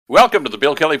Welcome to the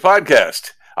Bill Kelly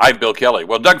Podcast. I'm Bill Kelly.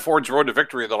 Well, Doug Ford's road to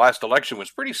victory in the last election was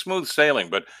pretty smooth sailing,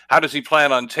 but how does he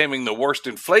plan on taming the worst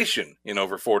inflation in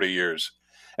over 40 years?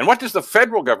 And what does the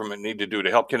federal government need to do to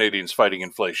help Canadians fighting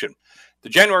inflation? The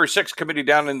January 6th committee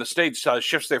down in the States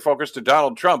shifts their focus to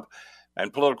Donald Trump,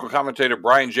 and political commentator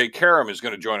Brian J. Karem is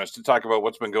going to join us to talk about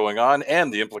what's been going on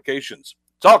and the implications.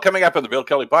 It's all coming up on the Bill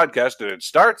Kelly Podcast, and it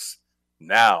starts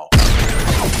now.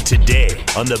 Today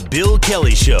on the Bill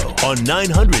Kelly Show on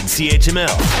 900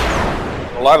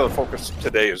 CHML. A lot of the focus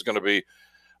today is going to be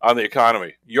on the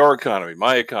economy, your economy,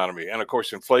 my economy, and of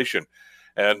course inflation.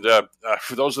 And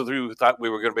for those of you who thought we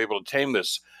were going to be able to tame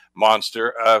this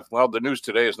monster, well, the news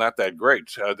today is not that great.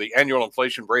 The annual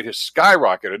inflation rate has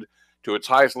skyrocketed to its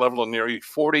highest level in nearly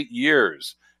 40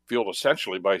 years, fueled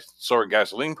essentially by soaring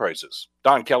gasoline prices.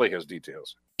 Don Kelly has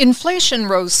details. Inflation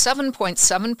rose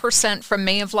 7.7% from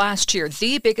May of last year,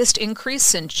 the biggest increase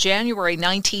since January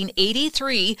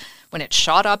 1983, when it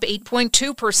shot up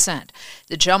 8.2%.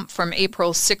 The jump from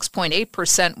April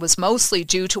 6.8% was mostly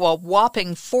due to a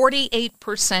whopping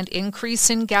 48% increase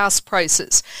in gas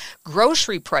prices.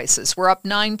 Grocery prices were up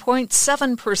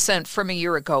 9.7% from a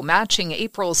year ago, matching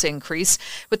April's increase,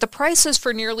 with the prices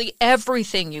for nearly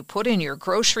everything you put in your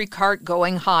grocery cart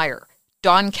going higher.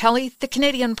 Don Kelly, The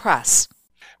Canadian Press.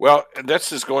 Well,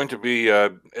 this is going to be,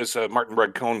 as Martin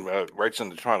Red-Cohn writes in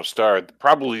the Toronto Star,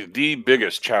 probably the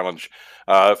biggest challenge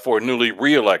for newly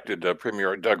re-elected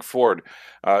Premier Doug Ford.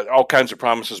 All kinds of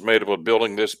promises made about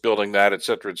building this, building that, et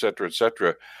cetera, et cetera, et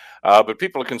cetera. But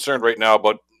people are concerned right now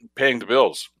about paying the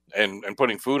bills and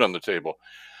putting food on the table.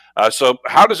 So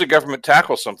how does the government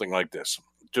tackle something like this?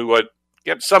 To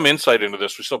get some insight into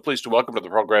this, we're so pleased to welcome to the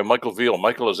program Michael Veal.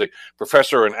 Michael is a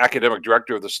professor and academic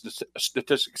director of the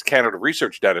Statistics Canada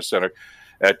Research Data Center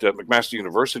at McMaster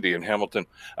University in Hamilton.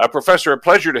 Professor, a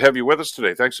pleasure to have you with us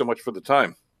today. Thanks so much for the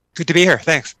time. Good to be here.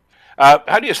 Thanks.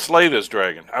 How do you slay this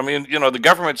dragon? I mean, you know, the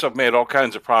governments have made all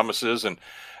kinds of promises, and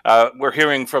we're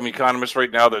hearing from economists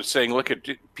right now that are saying, look,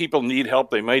 people need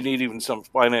help. They might need even some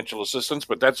financial assistance,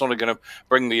 but that's only going to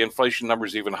bring the inflation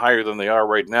numbers even higher than they are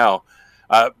right now.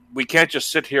 We can't just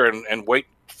sit here and wait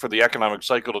for the economic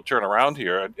cycle to turn around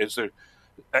here. Is there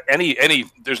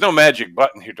there's no magic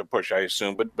button here to push, I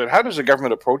assume, but how does the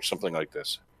government approach something like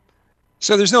this?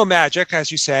 So there's no magic,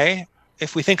 as you say.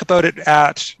 If we think about it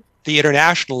at the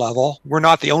international level, we're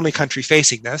not the only country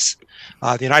facing this.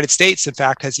 The United States, in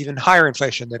fact, has even higher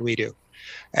inflation than we do.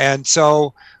 And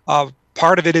so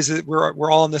part of it is that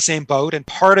we're all in the same boat, and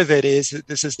part of it is that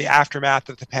this is the aftermath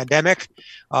of the pandemic.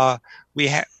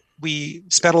 We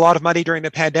spent a lot of money during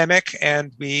the pandemic,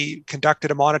 and we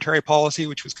conducted a monetary policy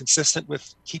which was consistent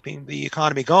with keeping the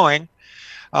economy going.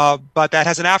 But that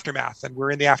has an aftermath, and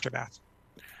we're in the aftermath.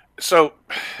 So,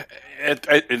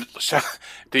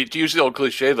 to use the old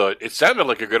cliche, though, it sounded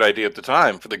like a good idea at the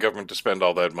time for the government to spend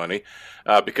all that money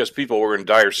because people were in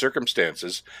dire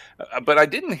circumstances. But I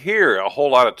didn't hear a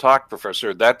whole lot of talk, Professor,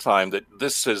 at that time that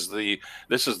this is the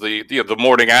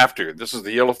morning after. This is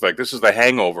the ill effect. This is the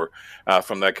hangover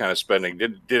from that kind of spending.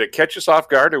 Did it catch us off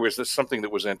guard, or was this something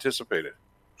that was anticipated?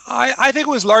 I think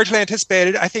it was largely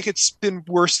anticipated. I think it's been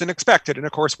worse than expected. And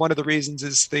of course, one of the reasons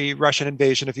is the Russian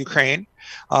invasion of Ukraine,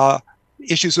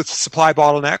 issues with supply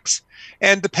bottlenecks,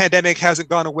 and the pandemic hasn't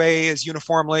gone away as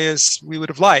uniformly as we would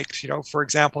have liked. You know, for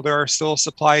example, there are still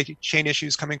supply chain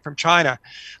issues coming from China,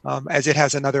 as it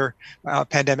has another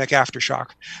pandemic aftershock.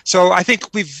 So I think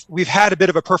we've had a bit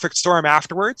of a perfect storm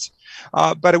afterwards,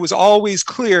 but it was always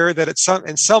clear that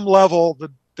in some level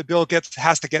the bill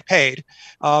has to get paid,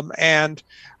 and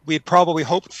we'd probably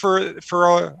hoped for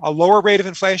a lower rate of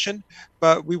inflation,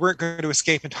 but we weren't going to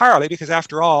escape entirely because,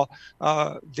 after all,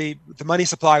 the money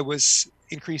supply was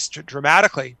increased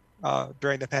dramatically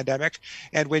during the pandemic,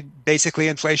 and when basically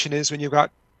inflation is when you've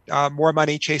got more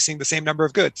money chasing the same number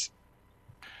of goods.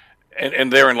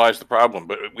 And therein lies the problem.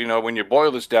 But you know, when you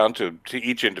boil this down to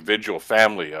each individual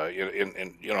family in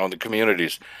the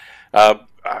communities.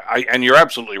 And you're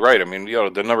absolutely right. I mean, you know,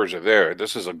 the numbers are there.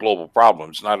 This is a global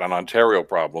problem. It's not an Ontario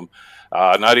problem,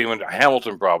 not even a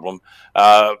Hamilton problem.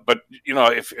 But, you know,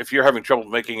 if you're having trouble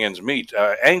making ends meet,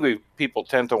 angry people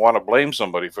tend to want to blame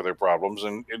somebody for their problems.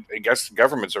 And I guess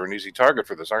governments are an easy target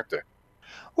for this, aren't they?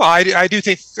 Well, I do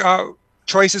think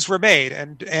choices were made.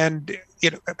 And you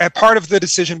know, a part of the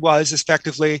decision was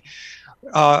effectively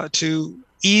to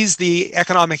ease the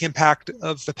economic impact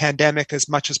of the pandemic as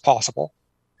much as possible.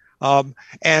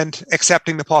 And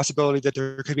accepting the possibility that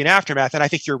there could be an aftermath. And I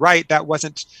think you're right, that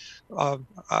wasn't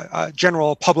a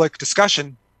general public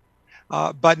discussion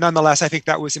But nonetheless, I think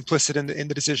that was implicit in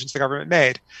the decisions the government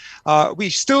made. We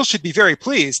still should be very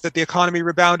pleased that the economy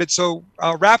rebounded so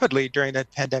rapidly during the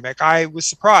pandemic. I was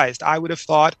surprised. I would have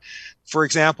thought, for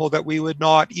example, that we would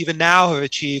not even now have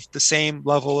achieved the same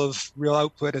level of real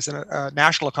output as a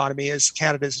national economy as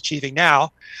Canada is achieving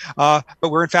now. But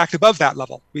we're in fact above that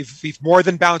level. We've more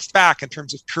than bounced back in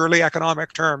terms of purely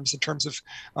economic terms, in terms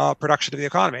of production of the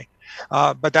economy.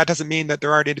 But that doesn't mean that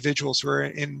there aren't individuals who are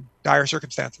in dire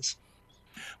circumstances.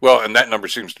 Well, and that number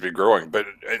seems to be growing, but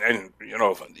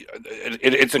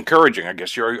it's encouraging. I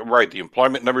guess you're right. The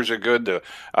employment numbers are good.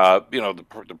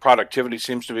 The productivity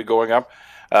seems to be going up.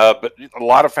 But a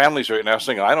lot of families right now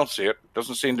saying, "I don't see it. It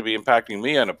doesn't seem to be impacting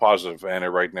me in a positive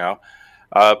manner right now."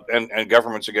 And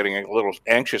governments are getting a little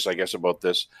anxious, I guess, about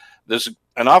this. There's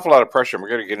an awful lot of pressure. And we're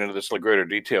going to get into this in greater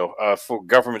detail for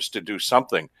governments to do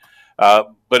something.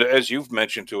 But as you've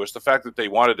mentioned to us, the fact that they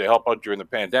wanted to help out during the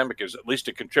pandemic is at least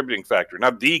a contributing factor,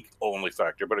 not the only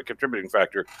factor, but a contributing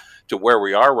factor to where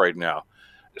we are right now.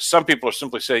 Some people are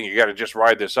simply saying you got to just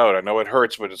ride this out. I know it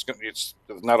hurts, but it's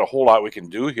not a whole lot we can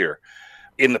do here.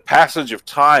 In the passage of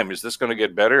time, is this going to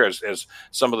get better as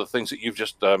some of the things that you've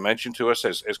just mentioned to us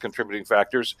as contributing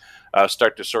factors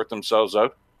start to sort themselves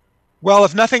out? Well,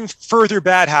 if nothing further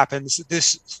bad happens,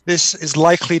 this is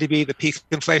likely to be the peak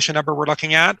inflation number we're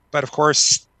looking at. But of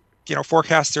course,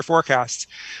 forecasts are forecasts.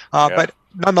 But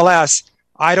nonetheless,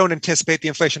 I don't anticipate the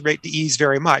inflation rate to ease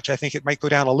very much. I think it might go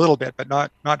down a little bit, but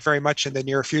not very much in the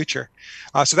near future.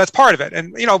 So that's part of it.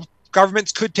 And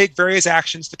governments could take various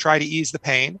actions to try to ease the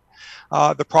pain.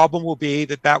 The problem will be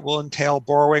that will entail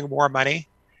borrowing more money,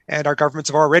 and our governments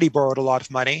have already borrowed a lot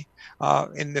of money.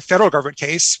 In the federal government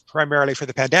case, primarily for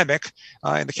the pandemic,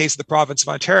 in the case of the province of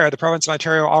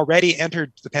Ontario already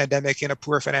entered the pandemic in a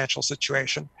poor financial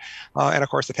situation. And of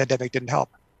course, the pandemic didn't help.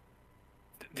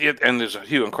 And there's a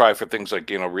hue and cry for things like,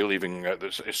 relieving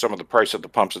some of the price at the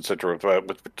pumps, et cetera,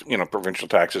 with provincial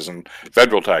taxes and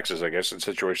federal taxes, I guess, in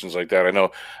situations like that. I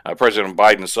know President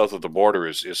Biden south of the border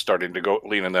is starting to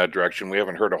lean in that direction. We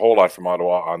haven't heard a whole lot from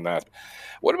Ottawa on that.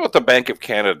 What about the Bank of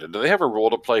Canada? Do they have a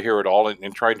role to play here at all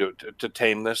in trying to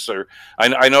tame this? Or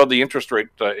I know the interest rate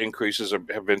increases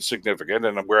have been significant,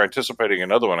 and we're anticipating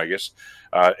another one, I guess,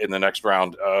 in the next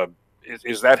round.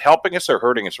 Is that helping us or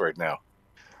hurting us right now?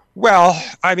 Well,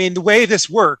 I mean, the way this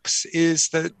works is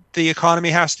that the economy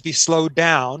has to be slowed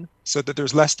down so that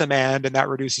there's less demand, and that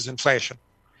reduces inflation.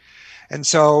 And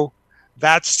so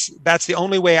that's the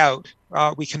only way out.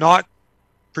 We cannot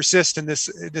persist in this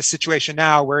situation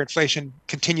now where inflation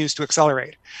continues to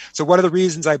accelerate. So one of the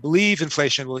reasons I believe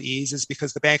inflation will ease is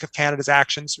because the Bank of Canada's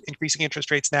actions, increasing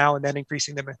interest rates now and then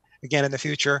increasing them again in the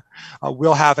future,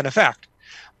 will have an effect.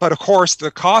 But of course,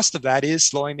 the cost of that is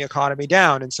slowing the economy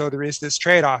down. And so there is this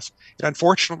trade-off. It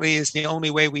unfortunately is the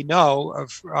only way we know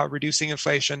of reducing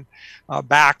inflation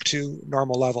back to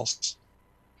normal levels.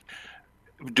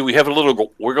 Do we have a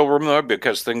little wiggle room there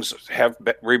because things have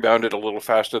rebounded a little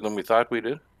faster than we thought we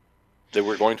did? They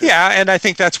were going to? Yeah, and I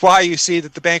think that's why you see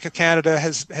that the Bank of Canada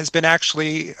has been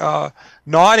actually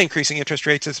not increasing interest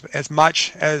rates as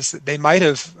much as they might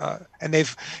have. And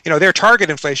they've, their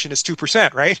target inflation is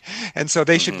 2%, right? And so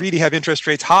they should really have interest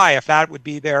rates high if that would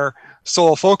be their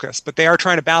sole focus. But they are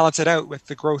trying to balance it out with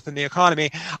the growth in the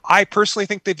economy. I personally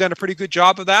think they've done a pretty good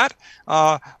job of that.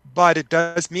 But it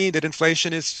does mean that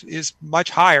inflation is much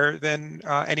higher than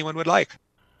anyone would like.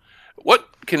 What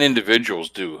can individuals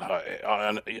do?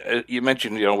 You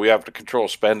mentioned, we have to control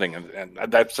spending, and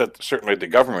that's certainly at the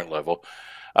government level.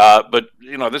 But,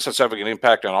 this is having an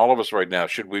impact on all of us right now.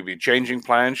 Should we be changing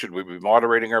plans? Should we be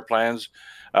moderating our plans?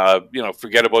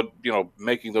 Forget about,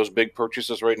 making those big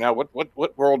purchases right now.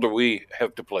 What role do we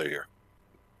have to play here?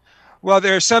 Well,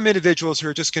 there are some individuals who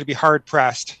are just going to be hard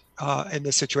pressed in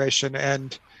this situation,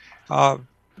 and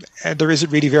there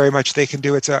isn't really very much they can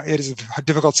do. It is a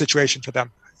difficult situation for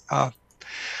them.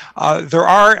 There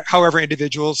are, however,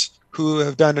 individuals who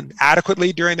have done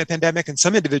adequately during the pandemic, and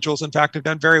some individuals, in fact, have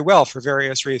done very well for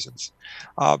various reasons.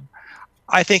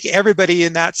 I think everybody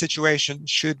in that situation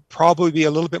should probably be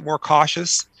a little bit more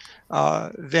cautious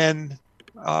than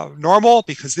normal,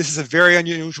 because this is a very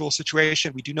unusual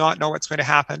situation. We do not know what's going to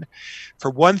happen. For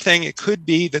one thing, it could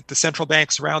be that the central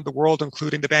banks around the world,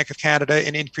 including the Bank of Canada,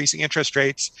 in increasing interest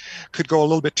rates could go a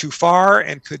little bit too far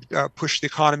and could push the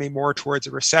economy more towards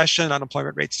a recession.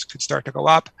 Unemployment rates could start to go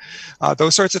up,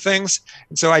 those sorts of things.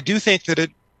 And so I do think that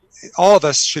all of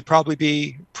us should probably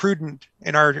be prudent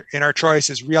in our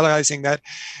choices, realizing that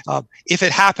if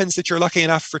it happens that you're lucky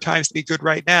enough for times to be good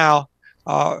right now,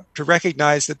 to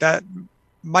recognize that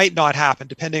might not happen,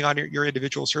 depending on your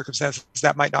individual circumstances.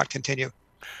 That might not continue.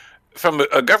 From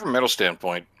a governmental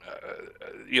standpoint,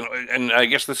 and I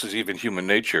guess this is even human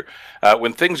nature.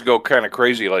 When things go kind of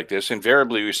crazy like this,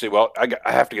 invariably we say, well,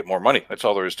 I have to get more money. That's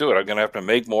all there is to it. I'm going to have to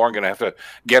make more. I'm going to have to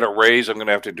get a raise. I'm going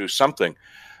to have to do something.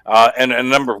 And a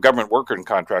number of government worker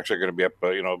contracts are going to be up,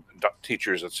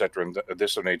 teachers, et cetera, and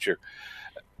this of nature.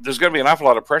 There's going to be an awful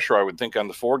lot of pressure, I would think, on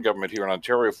the Ford government here in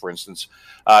Ontario, for instance,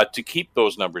 to keep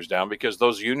those numbers down, because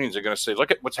those unions are going to say,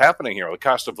 look at what's happening here. The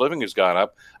cost of living has gone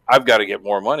up. I've got to get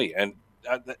more money. And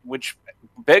which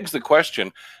begs the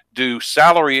question, do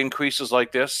salary increases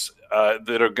like this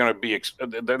that are going to be,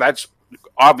 that's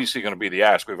obviously going to be the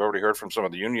ask. We've already heard from some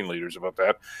of the union leaders about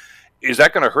that. Is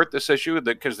that going to hurt this issue?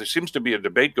 Because there seems to be a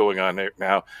debate going on there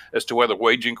now as to whether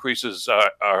wage increases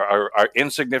are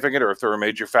insignificant or if they're a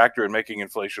major factor in making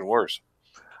inflation worse.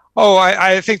 Oh,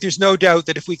 I think there's no doubt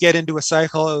that if we get into a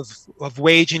cycle of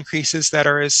wage increases that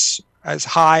are as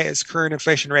high as current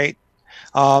inflation rate,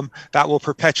 that will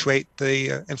perpetuate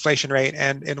the inflation rate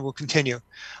and it will continue.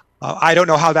 I don't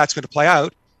know how that's going to play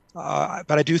out,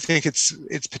 but I do think it's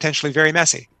potentially very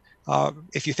messy.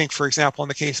 If you think, for example, in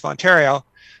the case of Ontario,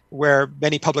 where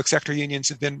many public sector unions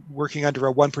have been working under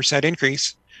a 1%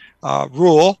 increase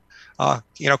rule,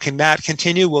 can that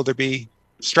continue? Will there be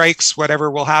strikes? Whatever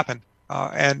will happen?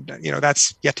 And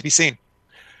that's yet to be seen.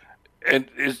 And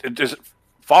does it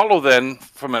follow then,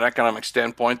 from an economic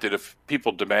standpoint, that if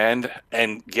people demand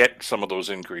and get some of those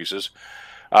increases,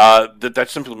 that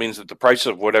simply means that the price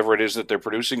of whatever it is that they're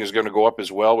producing is going to go up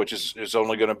as well, which is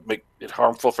only going to make it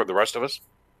harmful for the rest of us?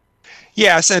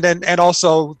 Yes, and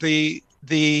also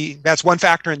that's one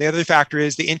factor, and the other factor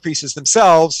is the increases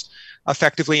themselves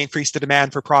effectively increase the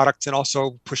demand for products and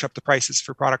also push up the prices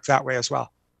for products that way as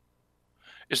well.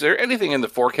 Is there anything in the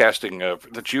forecasting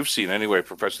that you've seen anyway,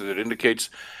 Professor, that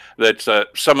indicates that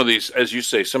some of these, as you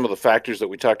say, some of the factors that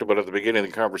we talked about at the beginning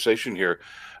of the conversation here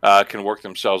can work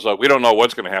themselves out? We don't know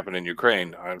what's going to happen in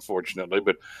Ukraine, unfortunately,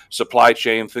 but supply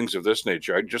chain, things of this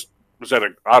nature. I just was at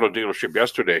an auto dealership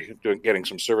yesterday getting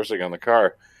some servicing on the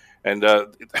car, and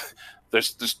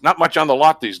there's not much on the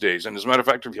lot these days. And as a matter of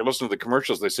fact, if you listen to the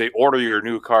commercials, they say, order your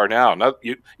new car now. Now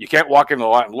you can't walk in the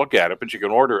lot and look at it, but you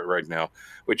can order it right now,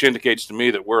 which indicates to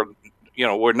me that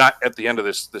we're not at the end of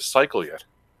this cycle yet.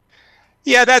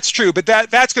 Yeah, that's true, but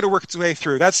that's going to work its way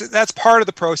through. That's part of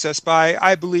the process. By,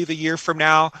 I believe, a year from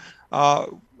now,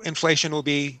 inflation will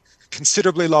be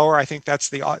considerably lower. I think that's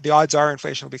the odds are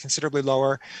inflation will be considerably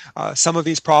lower. Some of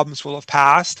these problems will have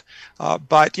passed,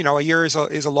 but a year is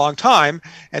a long time,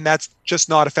 and that's just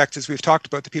not affects, as we've talked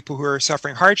about, the people who are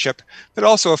suffering hardship, but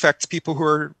also affects people who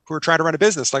are trying to run a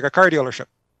business like a car dealership.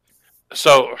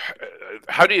 So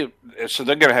so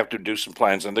they're going to have to do some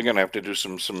plans, and they're going to have to do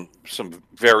some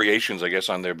variations, I guess,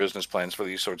 on their business plans for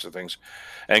these sorts of things.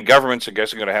 And governments, I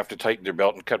guess, are going to have to tighten their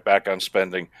belt and cut back on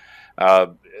spending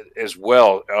as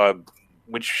well,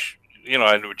 which,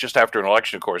 and just after an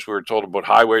election, of course, we were told about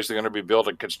highways that are going to be built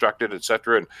and constructed, et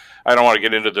cetera. And I don't want to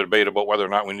get into the debate about whether or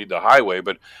not we need the highway,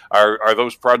 but are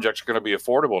those projects going to be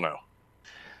affordable now?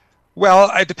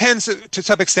 Well, it depends to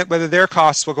some extent whether their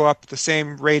costs will go up at the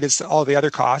same rate as all the other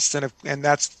costs, and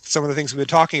that's some of the things we've been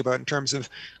talking about in terms of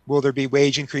will there be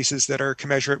wage increases that are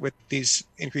commensurate with these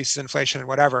increases in inflation and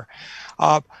whatever.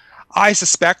 I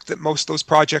suspect that most of those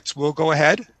projects will go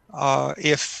ahead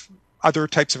if other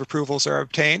types of approvals are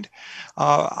obtained.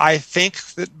 I think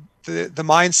that the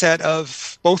mindset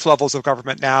of both levels of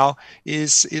government now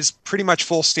is pretty much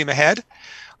full steam ahead.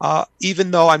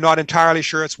 Even though I'm not entirely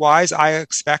sure it's wise, I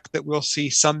expect that we'll see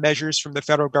some measures from the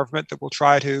federal government that will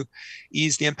try to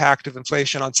ease the impact of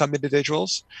inflation on some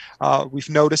individuals. We've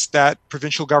noticed that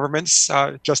provincial governments,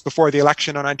 just before the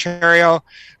election in Ontario,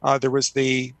 there was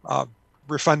the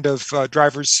refund of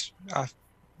drivers'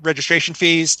 registration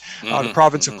fees. The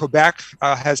province of Quebec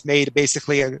has made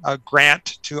basically a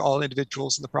grant to all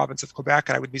individuals in the province of Quebec,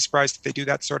 and I would be surprised if they do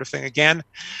that sort of thing again.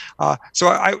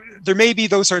 So there may be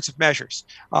those sorts of measures.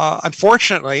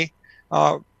 Unfortunately,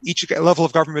 each level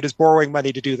of government is borrowing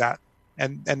money to do that,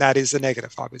 and that is a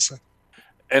negative, obviously.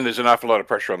 And there's an awful lot of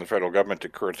pressure on the federal government to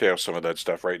curtail some of that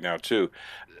stuff right now, too.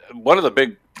 One of the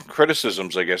big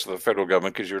criticisms, I guess, of the federal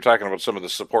government, because you were talking about some of the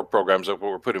support programs that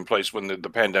were put in place when the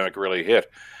pandemic really hit,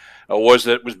 was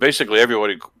that it was basically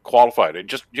everybody qualified. It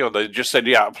just, they just said,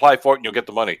 yeah, apply for it and you'll get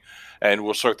the money, and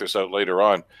we'll sort this out later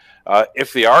on.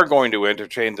 If they are going to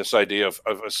entertain this idea of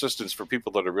assistance for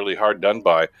people that are really hard done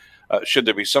by, should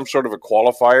there be some sort of a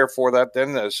qualifier for that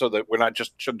then, so that we're not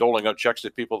just doling out checks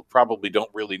that people probably don't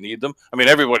really need them? I mean,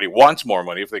 everybody wants more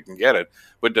money if they can get it,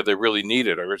 but do they really need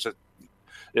it? Or is it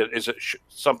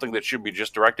something that should be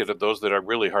just directed at those that are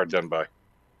really hard done by?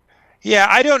 Yeah,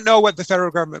 I don't know what the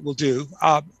federal government will do.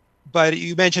 But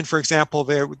you mentioned, for example,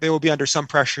 they will be under some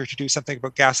pressure to do something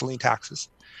about gasoline taxes.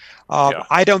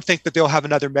 I don't think that they'll have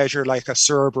another measure like a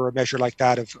CERB or a measure like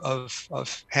that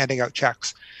of handing out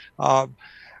checks.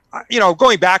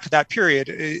 Going back to that period,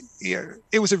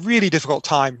 it was a really difficult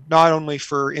time, not only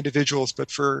for individuals,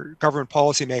 but for government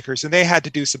policymakers. And they had to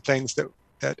do some things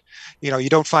that you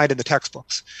don't find in the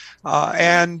textbooks.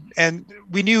 And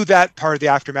we knew that part of the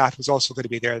aftermath was also going to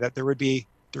be there, that there would be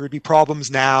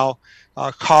problems now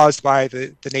caused by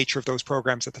the nature of those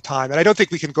programs at the time. And I don't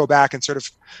think we can go back and sort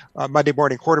of Monday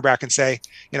morning quarterback and say,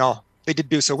 they did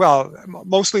do so well.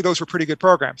 Mostly those were pretty good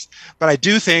programs. But I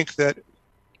do think that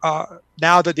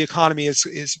now that the economy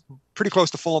is pretty close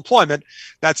to full employment,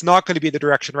 that's not going to be the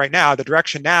direction right now. The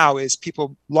direction now is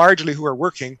people largely who are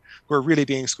working, who are really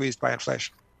being squeezed by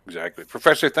inflation. Exactly.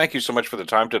 Professor, thank you so much for the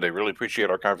time today. Really appreciate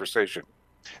our conversation.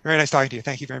 Very nice talking to you.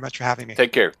 Thank you very much for having me.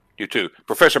 Take care. You too.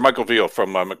 Professor Michael Veal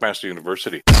from McMaster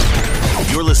University.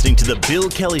 You're listening to the Bill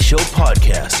Kelly Show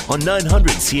podcast on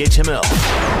 900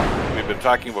 CHML. We've been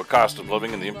talking about cost of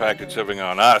living and the impact it's having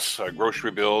on us,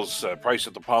 grocery bills, price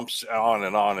at the pumps, on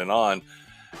and on and on.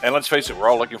 And let's face it, we're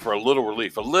all looking for a little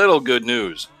relief, a little good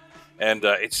news. And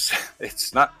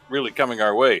it's not really coming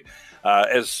our way.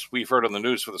 As we've heard on the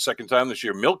news for the second time this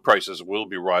year, milk prices will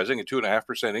be rising. A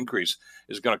 2.5% increase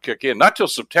is going to kick in, not till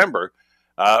September,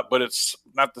 but it's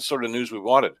not the sort of news we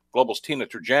wanted. Global's Tina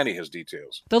Turjani has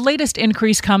details. The latest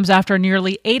increase comes after a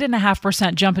nearly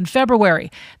 8.5% jump in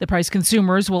February. The price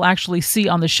consumers will actually see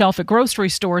on the shelf at grocery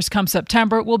stores come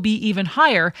September will be even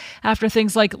higher after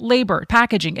things like labor,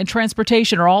 packaging, and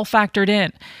transportation are all factored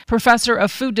in. Professor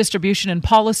of Food Distribution and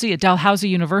Policy at Dalhousie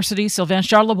University, Sylvain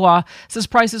Charlebois, says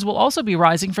prices will also be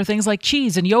rising for things like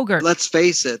cheese and yogurt. Let's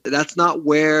face it, that's not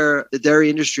where the dairy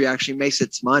industry actually makes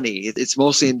its money. It's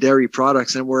mostly in dairy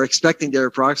products, and we're expecting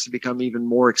dairy products to become even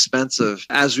more expensive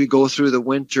as we go through the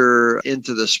winter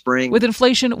into the spring. With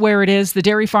inflation where it is, the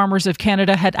Dairy Farmers of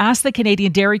Canada had asked the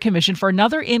Canadian Dairy Commission for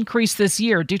another increase this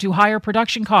year due to higher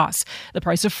production costs. The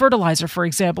price of fertilizer, for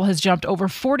example, has jumped over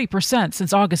 40%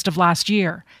 since August of last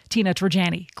year. Tina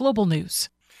Turjani, Global News.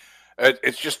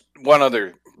 It's just one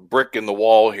other brick in the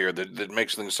wall here that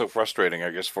makes things so frustrating,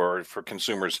 I guess, for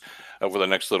consumers over the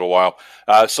next little while.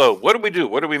 So what do we do?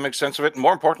 What do we make sense of it? And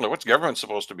more importantly, what's government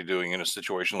supposed to be doing in a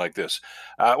situation like this?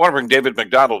 I want to bring David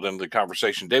McDonald into the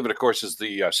conversation. David, of course, is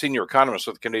the senior economist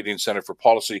with the Canadian Centre for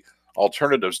Policy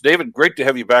Alternatives. David, great to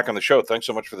have you back on the show. Thanks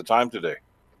so much for the time today.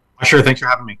 Sure. Thanks for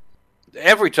having me.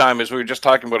 Every time, as we were just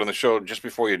talking about on the show just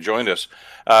before you joined us,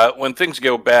 when things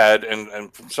go bad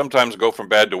and sometimes go from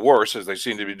bad to worse, as they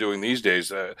seem to be doing these days,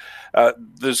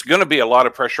 there's going to be a lot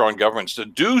of pressure on governments to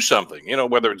do something,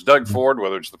 whether it's Doug Ford,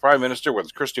 whether it's the Prime Minister, whether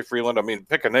it's Chrystia Freeland,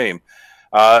 pick a name.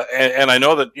 And I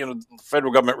know that, the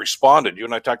federal government responded. You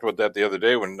and I talked about that the other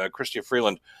day when Chrystia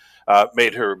Freeland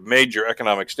made her major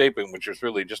economic statement, which was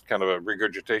really just kind of a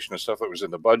regurgitation of stuff that was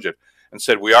in the budget, and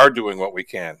said, we are doing what we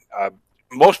can.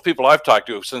 Most people I've talked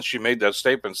to since she made that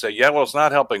statement say, yeah, well, it's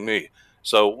not helping me.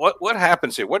 So what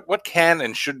happens here? What can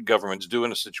and should governments do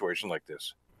in a situation like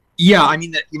this? Yeah,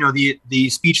 the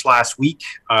speech last week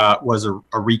was a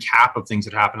recap of things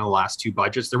that happened in the last two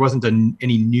budgets. There wasn't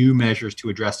any new measures to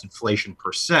address inflation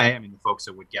per se. The folks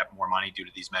that would get more money due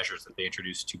to these measures that they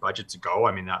introduced 2 budgets ago,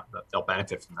 that they'll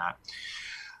benefit from that.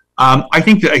 I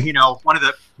think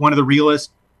that one of the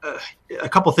realist. A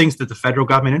couple of things that the federal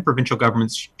government and provincial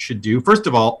governments should do. First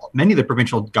of all, many of the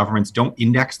provincial governments don't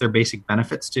index their basic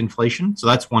benefits to inflation. So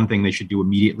that's one thing they should do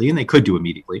immediately, and they could do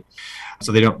immediately.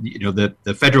 So they don't,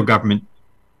 the federal government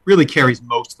really carries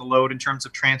most of the load in terms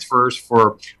of transfers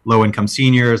for low-income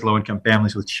seniors, low-income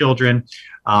families with children,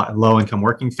 and low-income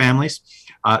working families.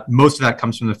 Most of that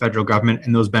comes from the federal government,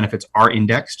 and those benefits are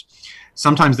indexed.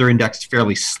 Sometimes they're indexed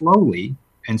fairly slowly.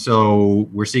 And so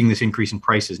we're seeing this increase in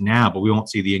prices now, but we won't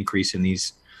see the increase in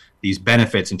these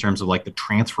benefits in terms of like the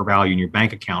transfer value in your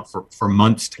bank account for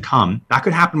months to come. That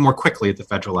could happen more quickly at the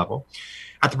federal level.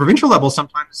 At the provincial level,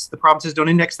 sometimes the provinces don't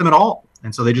index them at all.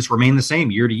 And so they just remain the same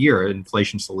year to year.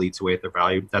 Inflation still eats away at their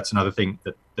value. That's another thing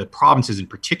that the provinces in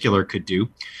particular could do.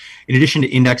 In addition to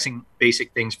indexing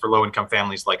basic things for low-income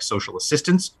families like social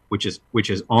assistance, which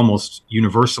is almost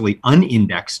universally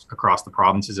unindexed across the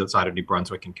provinces outside of New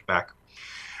Brunswick and Quebec.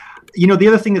 The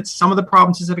other thing that some of the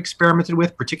provinces have experimented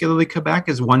with, particularly Quebec,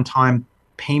 is one-time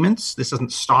payments. This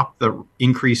doesn't stop the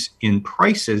increase in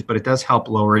prices, but it does help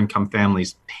lower income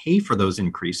families pay for those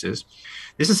increases.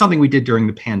 This is something we did during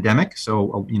the pandemic.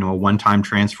 So, a one-time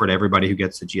transfer to everybody who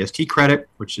gets the GST credit,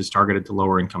 which is targeted to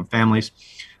lower income families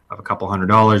of a couple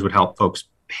 $100, would help folks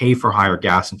pay for higher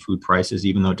gas and food prices,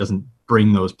 even though it doesn't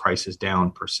bring those prices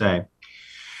down per se.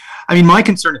 My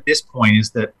concern at this point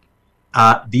is that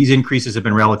These increases have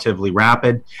been relatively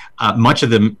rapid. Much of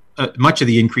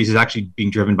the increase is actually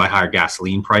being driven by higher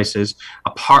gasoline prices.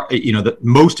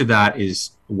 Most of that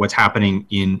is what's happening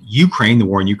in Ukraine, the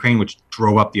war in Ukraine, which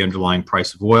drove up the underlying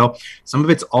price of oil. Some of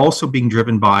it's also being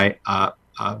driven by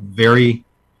very,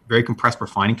 very compressed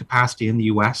refining capacity in the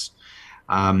U.S.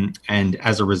 And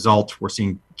as a result, we're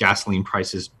seeing gasoline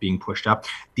prices being pushed up.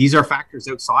 These are factors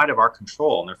outside of our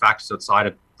control, and they're factors outside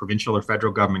of provincial or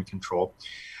federal government control.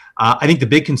 I think the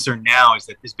big concern now is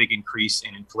that this big increase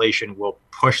in inflation will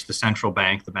push the central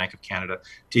bank, the Bank of Canada,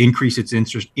 to increase its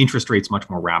interest rates much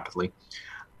more rapidly.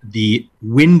 The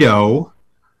window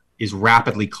is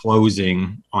rapidly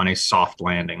closing on a soft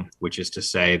landing, which is to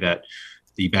say that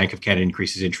the Bank of Canada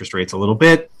increases interest rates a little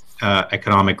bit,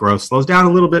 economic growth slows down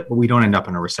a little bit, but we don't end up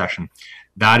in a recession.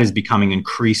 That is becoming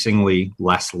increasingly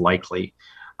less likely.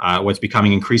 What's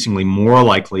becoming increasingly more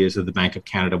likely is that the Bank of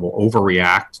Canada will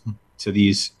overreact to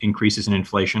these increases in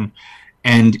inflation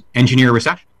and engineer a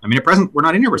recession. I mean, at present, we're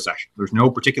not in a recession. There's no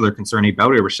particular concern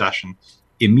about a recession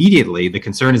immediately. The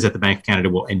concern is that the Bank of Canada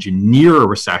will engineer a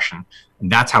recession,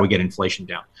 and that's how we get inflation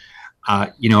down.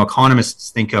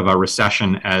 Economists think of a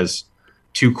recession as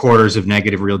 2 quarters of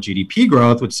negative real GDP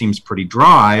growth, which seems pretty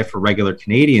dry. For regular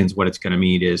Canadians, what it's going to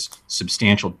mean is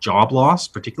substantial job loss,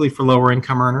 particularly for lower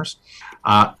income earners,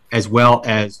 as well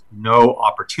as no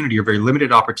opportunity or very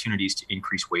limited opportunities to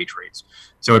increase wage rates.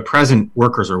 So at present,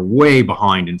 workers are way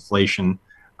behind inflation.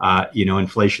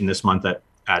 Inflation this month at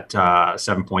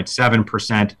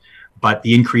 7.7%, but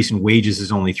the increase in wages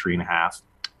is only 3.5%.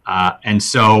 And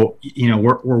so,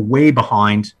 we're way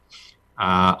behind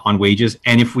on wages.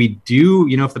 And if we do,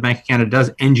 if the Bank of Canada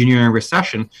does engineer a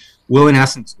recession, we'll in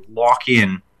essence lock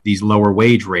in these lower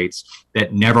wage rates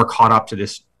that never caught up to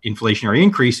this inflationary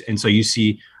increase. And so you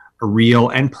see a real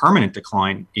and permanent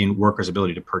decline in workers'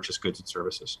 ability to purchase goods and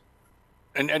services.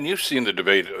 And you've seen the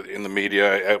debate in the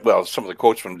media, some of the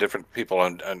quotes from different people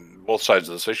on both sides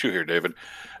of this issue here, David.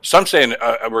 Some saying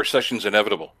a recession's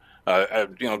inevitable.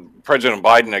 President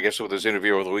Biden, I guess, with his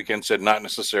interview over the weekend, said not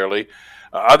necessarily.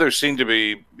 Others seem to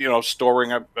be,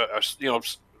 storing up,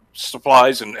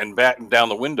 supplies and batten down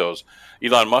the windows.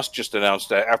 Elon Musk just announced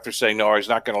that after saying, no, he's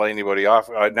not going to lay anybody off.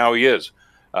 Now he is,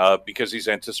 because he's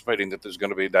anticipating that there's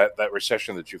going to be that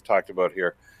recession that you've talked about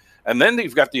here. And then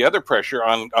you've got the other pressure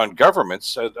on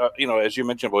governments, as you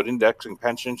mentioned about indexing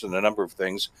pensions and a number of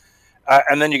things.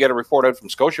 And then you get a report out from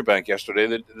Scotiabank yesterday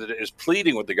that is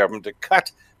pleading with the government to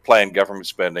cut planned government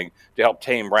spending to help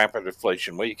tame rampant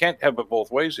inflation. Well, you can't have it both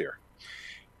ways here.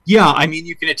 Yeah, I mean,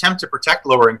 you can attempt to protect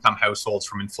lower income households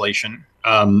from inflation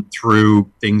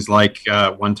through things like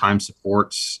one-time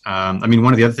supports. One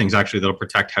of the other things actually that'll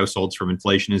protect households from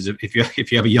inflation is if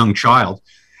you have a young child,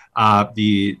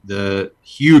 the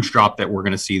huge drop that we're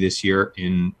going to see this year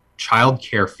in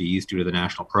childcare fees due to the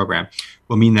national program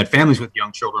will mean that families with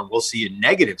young children will see a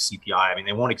negative CPI. I mean,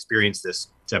 they won't experience this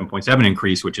 7.7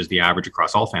 increase, which is the average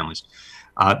across all families.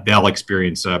 They'll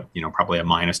experience probably a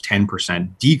minus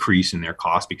 10% decrease in their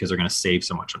cost because they're going to save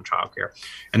so much on childcare,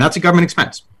 and that's a government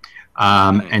expense.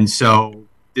 And so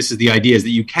this is the idea, is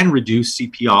that you can reduce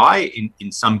CPI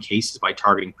in some cases by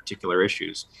targeting particular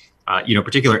issues,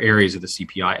 particular areas of the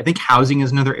CPI. I think housing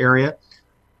is another area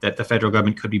that the federal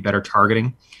government could be better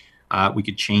targeting. We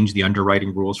could change the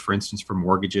underwriting rules, for instance, for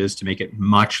mortgages to make it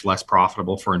much less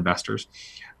profitable for investors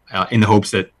in the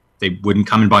hopes that they wouldn't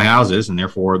come and buy houses and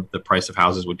therefore the price of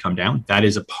houses would come down. That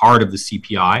is a part of the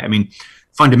CPI. I mean,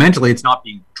 fundamentally, it's not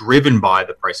being driven by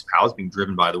the price of houses, being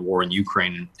driven by the war in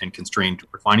Ukraine and constrained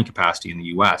refining capacity in the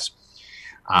U.S.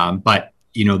 But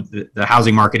the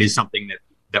housing market is something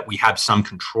that we have some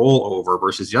control over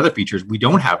versus the other features we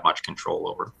don't have much control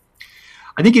over.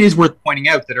 I think it is worth pointing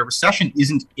out that a recession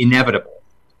isn't inevitable.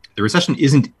 The recession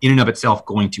isn't in and of itself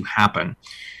going to happen.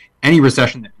 Any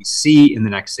recession that we see in the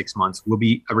next 6 months will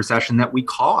be a recession that we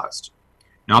caused,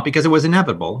 not because it was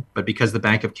inevitable, but because the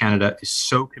Bank of Canada is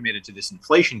so committed to this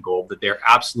inflation goal that they're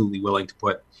absolutely willing to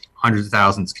put hundreds of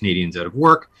thousands of Canadians out of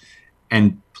work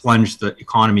and plunge the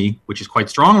economy, which is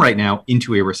quite strong right now,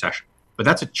 into a recession. But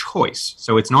that's a choice.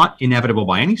 So it's not inevitable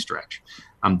by any stretch.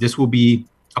 This will be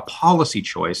a policy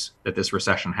choice that this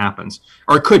recession happens,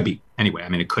 or it could be anyway. I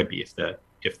mean, it could be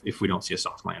if we don't see a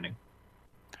soft landing.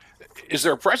 Is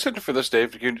there a precedent for this,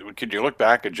 Dave? Could you look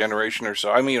back a generation or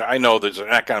so? I mean, I know there's an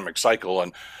economic cycle,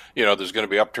 and there's going to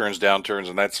be upturns, downturns,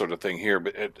 and that sort of thing here.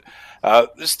 But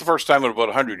this is the first time in about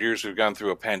 100 years we've gone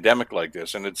through a pandemic like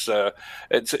this, and it's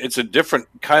a different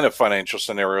kind of financial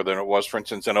scenario than it was, for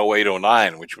instance, in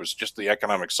 08-09, which was just the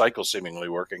economic cycle seemingly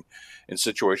working in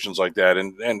situations like that,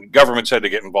 and governments had to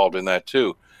get involved in that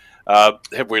too.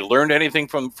 Have we learned anything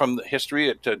from the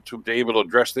history to be able to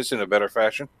address this in a better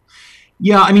fashion?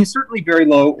 Yeah, I mean, certainly very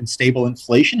low and stable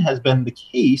inflation has been the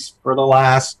case for the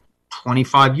last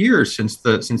 25 years, since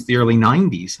the early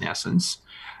 90s, in essence.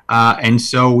 And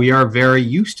so we are very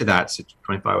used to that.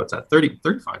 25, what's that?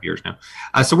 35 years now.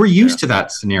 So we're used to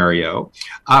that scenario.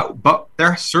 But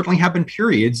there certainly have been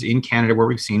periods in Canada where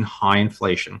we've seen high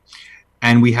inflation.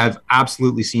 And we have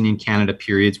absolutely seen in Canada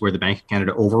periods where the Bank of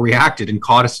Canada overreacted and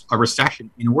caught a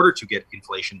recession in order to get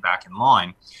inflation back in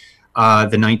line.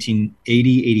 The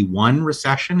 1980-81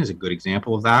 recession is a good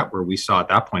example of that, where we saw at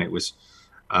that point it was,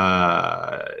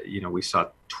 we saw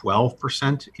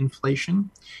 12%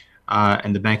 inflation.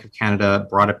 And the Bank of Canada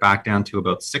brought it back down to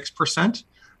about 6%.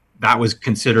 That was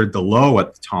considered the low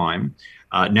at the time.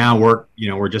 Now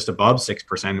we're just above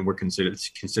 6%, and we're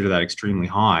consider that extremely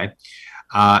high.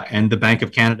 And the Bank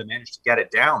of Canada managed to get it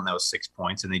down those 6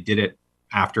 points, and they did it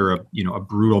after a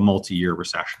brutal multi-year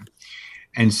recession.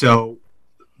 And so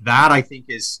that, I think,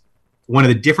 is one of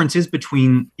the differences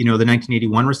between the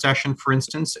 1981 recession, for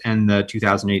instance, and the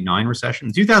 2008-9 recession.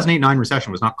 The 2008-9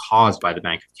 recession was not caused by the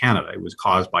Bank of Canada. It was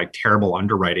caused by terrible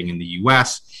underwriting in the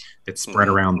U.S. that spread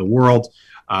around the world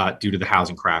due to the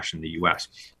housing crash in the U.S.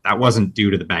 That wasn't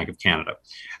due to the Bank of Canada.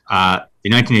 The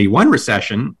 1981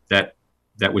 recession that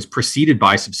was preceded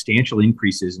by substantial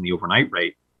increases in the overnight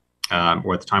rate,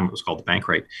 or at the time it was called the bank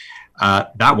rate,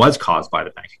 that was caused by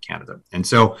the Bank of Canada. And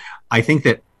so I think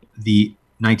that the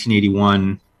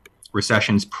 1981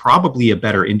 recession is probably a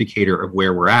better indicator of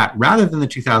where we're at, rather than the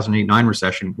 2008-9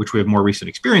 recession, which we have more recent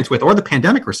experience with, or the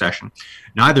pandemic recession,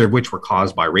 neither of which were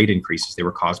caused by rate increases. They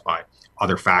were caused by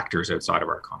other factors outside of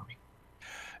our economy.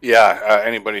 Yeah,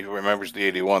 anybody who remembers the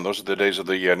 81, those are the days of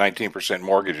the 19%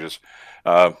 mortgages,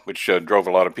 which drove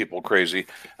a lot of people crazy.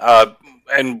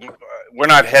 And we're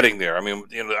not heading there. I mean,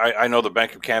 I know the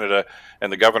Bank of Canada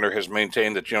and the governor has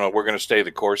maintained that, we're going to stay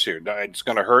the course here. It's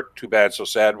going to hurt. Too bad, so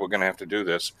sad. We're going to have to do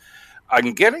this.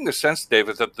 I'm getting the sense,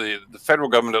 David, that the federal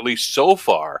government, at least so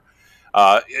far,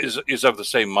 is of the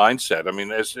same mindset. I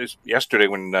mean, as yesterday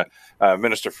when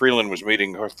Minister Freeland was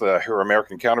meeting with her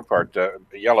American counterpart,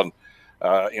 Yellen,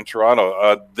 in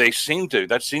Toronto, that seemed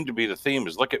to be the theme.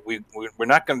 Is look, we're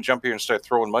not going to jump here and start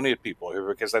throwing money at people here,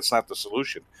 because that's not the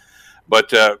solution.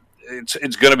 But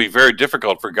it's going to be very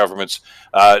difficult for governments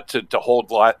to hold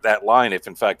that line if,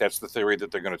 in fact, that's the theory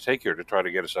that they're going to take here to try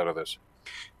to get us out of this.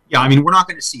 Yeah, I mean, we're not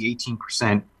going to see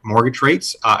 18% mortgage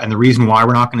rates. And the reason why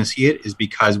we're not going to see it is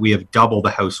because we have double the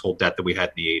household debt that we had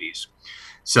in the 80s.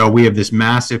 So we have this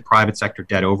massive private sector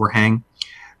debt overhang.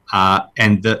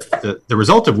 And the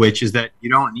result of which is that you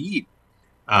don't need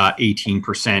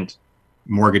 18%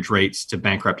 mortgage rates to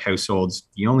bankrupt households.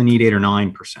 You only need 8 or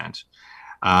 9%.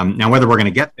 Now, whether we're going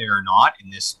to get there or not in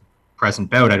this present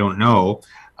bout, I don't know.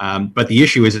 But the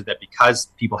issue is that because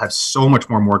people have so much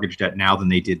more mortgage debt now than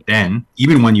they did then,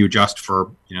 even when you adjust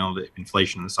for the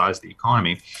inflation and the size of the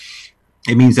economy,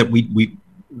 it means that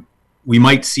we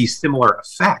might see similar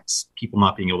effects. People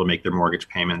not being able to make their mortgage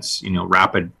payments,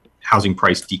 rapid housing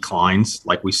price declines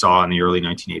like we saw in the early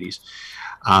 1980s.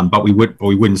 But we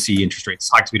wouldn't see interest rates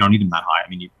high because we don't need them that high. I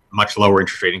mean, much lower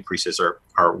interest rate increases are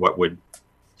what would,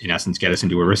 in essence, get us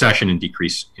into a recession and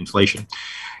decrease inflation.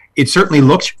 It certainly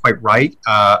looks quite right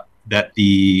that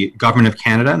the government of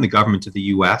Canada and the government of the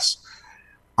U.S.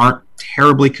 aren't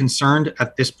terribly concerned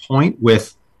at this point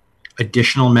with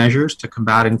additional measures to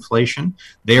combat inflation.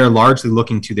 They are largely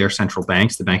looking to their central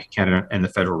banks, the Bank of Canada and the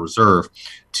Federal Reserve,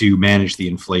 to manage the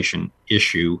inflation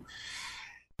issue.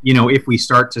 If we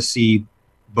start to see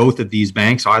both of these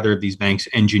banks, either of these banks,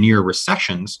 engineer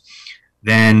recessions,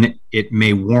 then it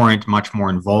may warrant much more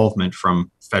involvement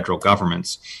from federal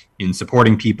governments in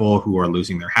supporting people who are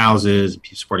losing their houses,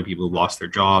 supporting people who lost their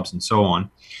jobs, and so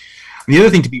on. And the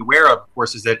other thing to be aware of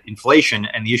course, is that inflation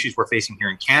and the issues we're facing here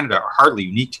in Canada are hardly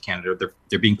unique to Canada.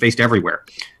 They're being faced everywhere.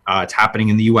 It's happening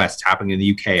in the US, it's happening in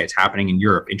the UK, it's happening in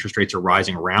Europe. Interest rates are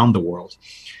rising around the world.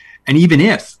 And even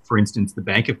if, for instance, the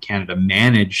Bank of Canada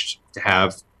managed to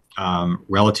have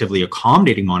relatively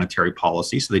accommodating monetary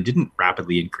policy, so they didn't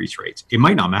rapidly increase rates, it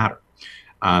might not matter.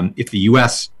 If the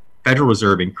US Federal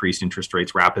Reserve increased interest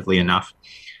rates rapidly enough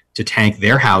to tank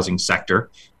their housing sector,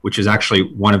 which is actually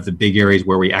one of the big areas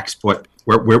where we export,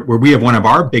 where we have one of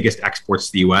our biggest exports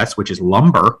to the US, which is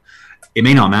lumber, it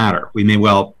may not matter. We may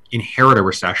well inherit a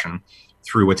recession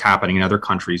through what's happening in other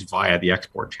countries via the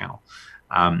export channel.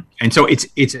 And so it's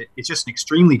just an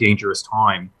extremely dangerous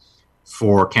time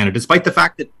for Canada, despite the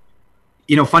fact that,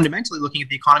 fundamentally looking at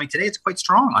the economy today, it's quite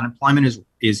strong. Unemployment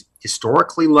is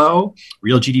historically low.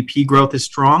 Real GDP growth is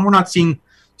strong. We're not seeing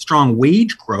strong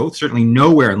wage growth, certainly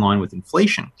nowhere in line with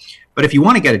inflation. But if you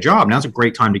want to get a job, now's a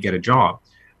great time to get a job.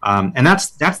 And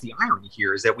that's the irony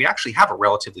here, is that we actually have a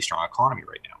relatively strong economy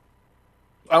right now.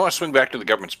 I want to swing back to the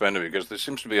government spending because there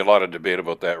seems to be a lot of debate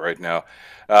about that right now.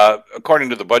 According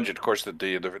to the budget, of course, that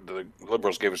the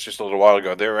Liberals gave us just a little while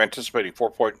ago, they're anticipating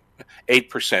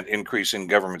 4.8% increase in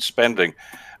government spending.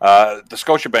 The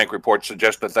Scotiabank report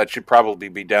suggests that should probably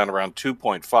be down around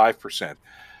 2.5%.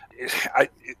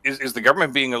 Is the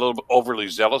government being a little bit overly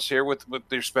zealous here with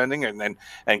their spending, and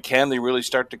can they really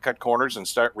start to cut corners and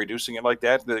start reducing it like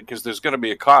that? Because there's going to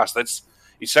be a cost. That's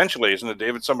essentially, isn't it,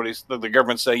 David? The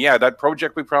government say, yeah, that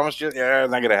project we promised you, yeah,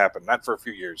 not going to happen, not for a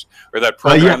few years, or that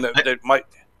program that might.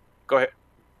 Go ahead.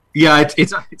 Yeah,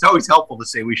 it's always helpful to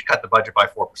say we should cut the budget by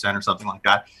 4% or something like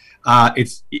that.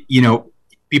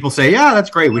 People say, yeah, that's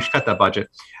great, we should cut that budget.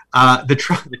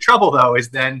 The trouble though is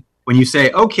then when you say,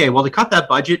 okay, well, to cut that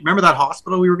budget, remember that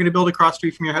hospital we were going to build across the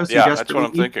street from your house? Yeah, that's what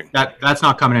I'm thinking. That's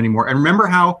not coming anymore. And remember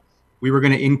how we were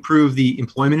going to improve the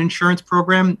employment insurance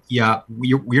program? Yeah,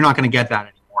 you're not going to get that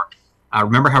anymore.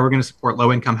 Remember how we're going to support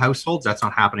low-income households? That's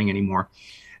not happening anymore.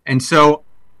 And so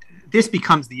this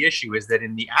becomes the issue, is that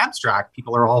in the abstract,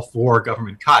 people are all for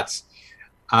government cuts.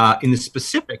 In the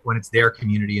specific, when it's their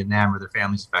community and them or their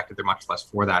families affected, they're much less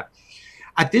for that.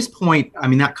 At this point, I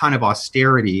mean, that kind of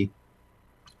austerity,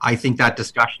 I think that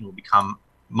discussion will become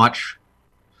a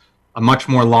much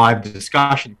more live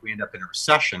discussion if we end up in a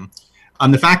recession.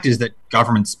 The fact is that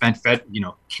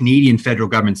Canadian federal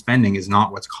government spending is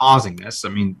not what's causing this. I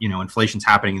mean, inflation's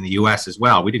happening in the US as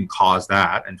well. We didn't cause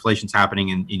that. Inflation's happening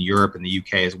in Europe and the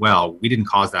UK as well. We didn't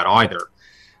cause that either.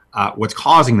 What's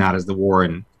causing that is the war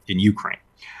in Ukraine.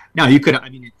 Now,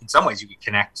 in some ways, you could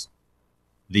connect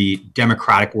the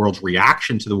democratic world's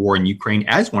reaction to the war in Ukraine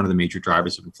as one of the major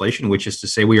drivers of inflation, which is to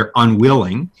say we are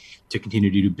unwilling to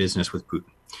continue to do business with Putin.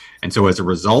 And so as a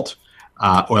result,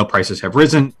 oil prices have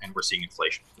risen and we're seeing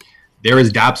inflation. There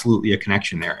is absolutely a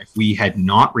connection there. If we had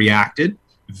not reacted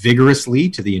vigorously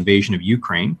to the invasion of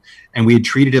Ukraine and we had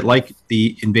treated it like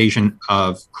the invasion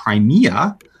of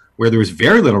Crimea, where there was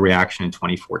very little reaction in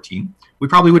 2014, we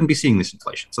probably wouldn't be seeing this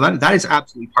inflation. So that is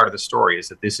absolutely part of the story, is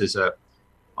that this is a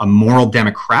moral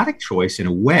democratic choice in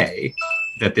a way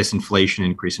that this inflation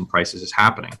increase in prices is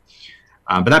happening.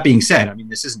 But that being said, I mean,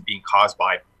 this isn't being caused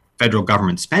by federal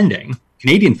government spending,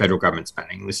 Canadian federal government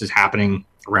spending. This is happening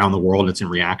around the world. It's in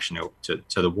reaction to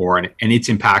the war and its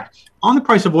impact on the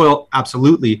price of oil,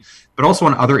 absolutely, but also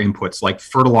on other inputs like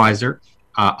fertilizer,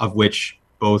 of which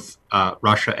both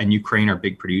Russia and Ukraine are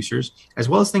big producers, as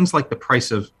well as things like the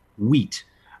price of wheat,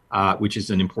 which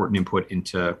is an important input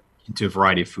into a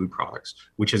variety of food products,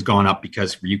 which has gone up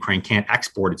because Ukraine can't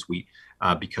export its wheat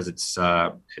because its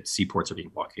seaports are being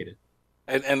blockaded.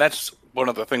 And that's one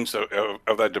of the things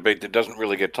of that debate that doesn't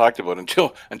really get talked about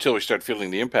until we start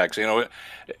feeling the impacts.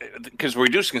 Because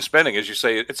reducing spending, as you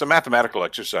say, it's a mathematical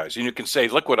exercise, and you can say,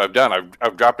 "Look what I've done.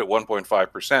 I've dropped it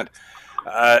 1.5%."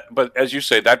 But as you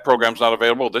say, that program's not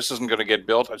available. This isn't going to get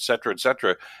built, et cetera, et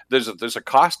cetera. There's a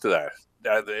cost to that.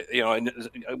 And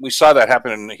we saw that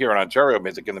happen here in Ontario,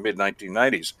 I think, in the mid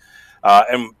 1990s,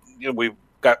 and we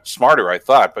got smarter, I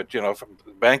thought. But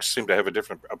banks seem to have a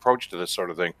different approach to this sort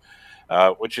of thing.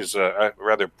 Which is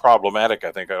rather problematic,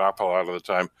 I think, an awful lot of the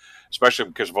time, especially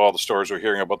because of all the stories we're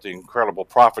hearing about the incredible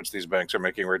profits these banks are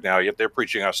making right now, yet they're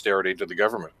preaching austerity to the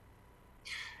government.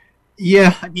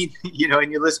 Yeah, I mean,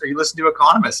 and you listen to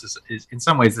economists is in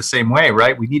some ways the same way,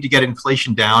 right? We need to get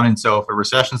inflation down, and so if a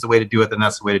recession is the way to do it, then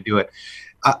that's the way to do it.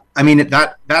 I mean,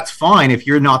 that's fine if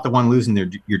you're not the one losing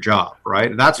your job,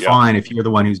 right? That's fine if you're the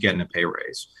one who's getting a pay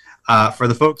raise. For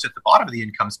the folks at the bottom of the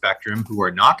income spectrum who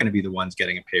are not going to be the ones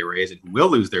getting a pay raise and who will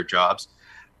lose their jobs,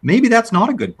 maybe that's not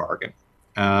a good bargain.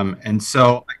 And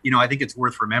so, I think it's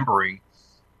worth remembering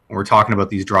when we're talking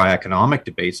about these dry economic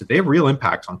debates that they have real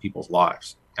impacts on people's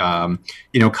lives.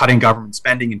 Cutting government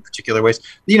spending in particular ways.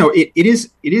 It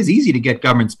is easy to get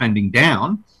government spending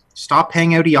down. Stop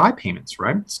paying out EI payments,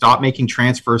 right? Stop making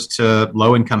transfers to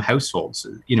low-income households.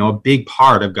 A big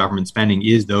part of government spending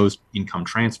is those income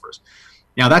transfers.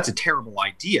 Now, that's a terrible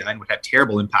idea and would have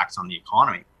terrible impacts on the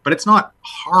economy, but it's not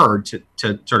hard to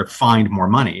sort of find more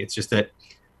money. It's just that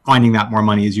finding that more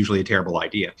money is usually a terrible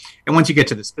idea. And once you get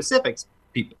to the specifics,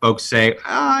 folks say,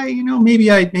 maybe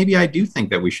I do think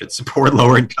that we should support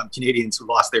lower income Canadians who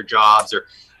lost their jobs or,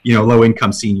 low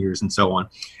income seniors and so on.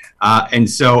 And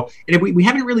so we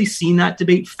haven't really seen that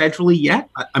debate federally yet.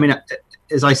 I mean,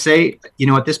 as I say,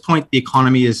 at this point, the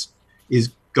economy is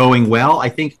going well. I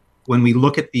think when we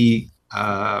look at the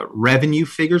revenue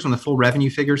figures, when the full revenue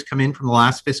figures come in from the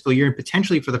last fiscal year, and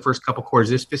potentially for the first couple quarters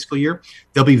of this fiscal year,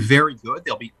 they'll be very good.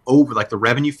 They'll be over, like the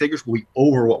revenue figures will be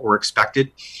over what were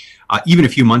expected even a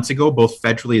few months ago, both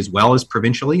federally as well as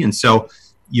provincially. And so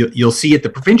you'll see at the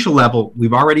provincial level,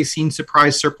 we've already seen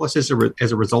surprise surpluses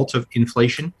as a result of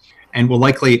inflation, and we'll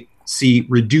likely see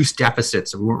reduced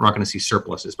deficits. We're not going to see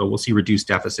surpluses, but we'll see reduced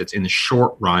deficits in the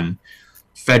short run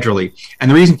federally.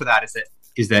 And the reason for that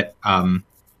is that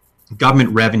government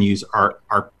revenues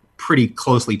are pretty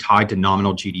closely tied to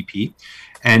nominal GDP,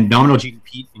 and nominal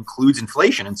GDP includes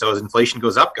inflation. And so as inflation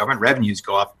goes up, government revenues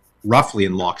go up roughly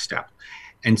in lockstep.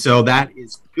 And so that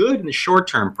is good in the short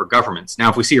term for governments. Now,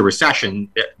 if we see a recession,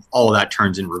 all of that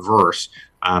turns in reverse,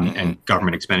 and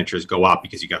government expenditures go up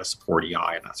because you got to support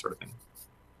EI and that sort of thing.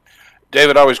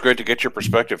 David, always great to get your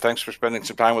perspective. Thanks for spending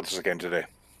some time with us again today.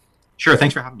 Sure.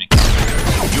 Thanks for having me.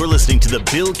 You're listening to the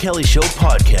Bill Kelly Show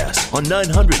podcast on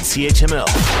 900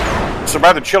 CHML. Some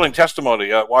rather chilling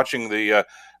testimony watching the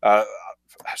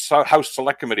House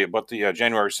Select Committee about the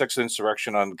January 6th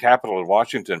insurrection on the Capitol in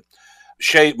Washington.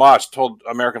 Shaye Moss told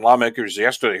American lawmakers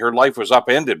yesterday her life was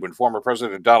upended when former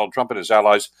President Donald Trump and his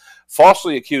allies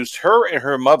falsely accused her and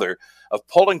her mother of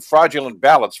pulling fraudulent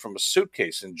ballots from a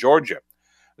suitcase in Georgia.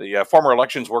 The former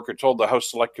elections worker told the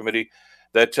House Select Committee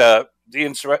that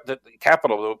that the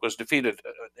Capitol was defeated,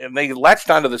 and they latched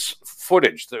onto this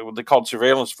footage, what they called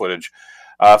surveillance footage,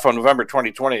 from November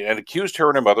 2020, and accused her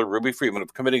and her mother, Ruby Freeman,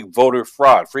 of committing voter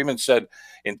fraud. Freeman said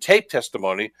in tape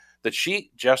testimony that she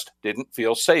just didn't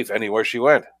feel safe anywhere she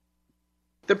went.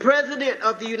 The President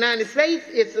of the United States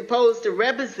is supposed to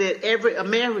represent every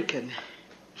American,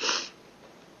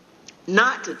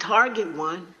 not to target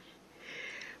one,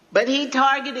 but he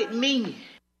targeted me.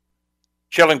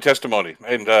 Chilling testimony,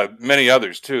 and many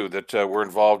others, too, that were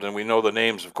involved. And we know the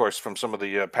names, of course, from some of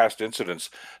the past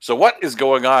incidents. So what is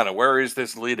going on, and where is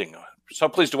this leading? So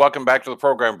pleased to welcome back to the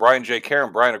program Brian J.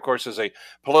 Karem. Brian, of course, is a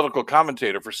political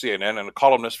commentator for CNN and a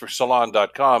columnist for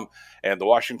Salon.com and the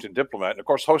Washington Diplomat, and, of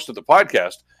course, host of the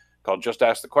podcast called Just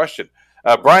Ask the Question.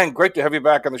 Brian, great to have you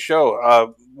back on the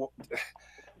show.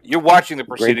 You're watching the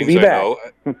proceedings, I know.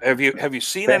 Have you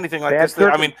seen anything like this?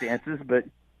 I mean, but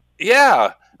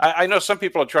yeah. I know some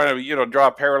people are trying to, draw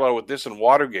a parallel with this and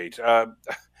Watergate.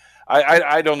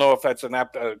 I don't know if that's an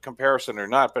apt comparison or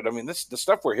not, but I mean, the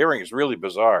stuff we're hearing is really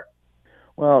bizarre.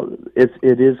 Well, it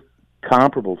is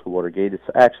comparable to Watergate. It's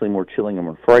actually more chilling and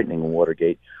more frightening than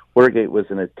Watergate. Watergate was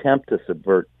an attempt to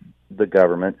subvert the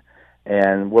government,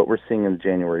 and what we're seeing in the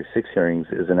January 6 hearings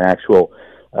is an actual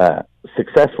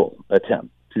successful attempt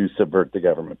to subvert the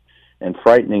government, and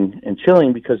frightening and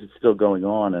chilling because it's still going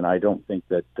on. And I don't think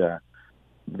that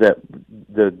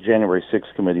the January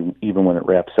 6th committee, even when it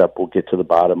wraps up, will get to the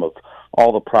bottom of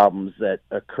all the problems that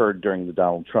occurred during the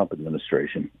Donald Trump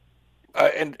administration.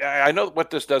 And I know what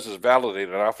this does is validate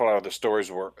an awful lot of the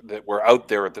stories that were out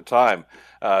there at the time,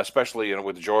 especially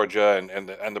with Georgia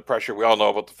and the pressure. We all know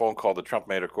about the phone call that Trump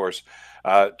made, of course,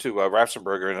 to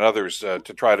Ratzenberger and others to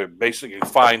try to basically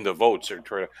find the votes or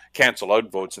try to cancel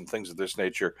out votes and things of this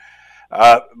nature.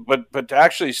 But to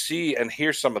actually see and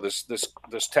hear some of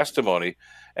this testimony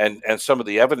and some of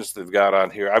the evidence they've got on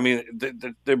here, I mean,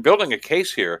 they're building a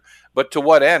case here, but to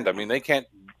what end? I mean, they can't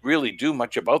really do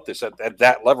much about this at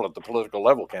that level, at the political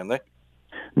level, can they?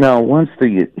 No, once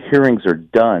the hearings are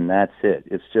done, that's it.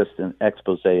 It's just an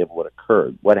expose of what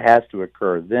occurred. What has to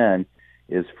occur then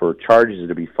is for charges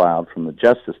to be filed from the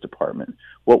Justice Department.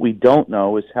 What we don't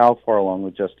know is how far along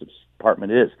the Justice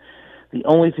Department is. The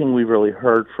only thing we've really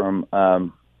heard from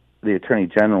the Attorney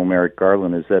General, Merrick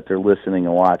Garland, is that they're listening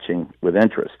and watching with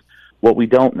interest. What we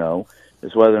don't know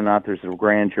is whether or not there's a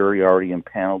grand jury already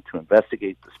impaneled to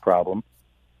investigate this problem,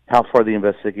 how far the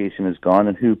investigation has gone,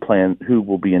 and who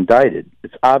will be indicted.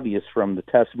 It's obvious from the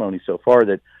testimony so far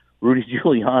that Rudy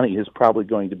Giuliani is probably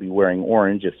going to be wearing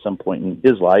orange at some point in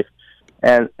his life,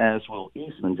 as will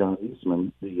Eastman, John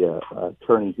Eastman, the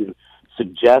attorney who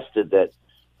suggested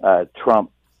that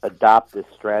Trump adopt this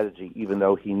strategy, even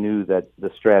though he knew that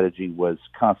the strategy was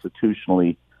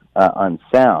constitutionally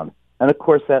unsound. And, of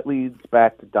course, that leads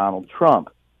back to Donald Trump.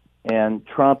 And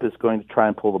Trump is going to try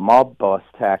and pull the mob boss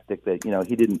tactic that,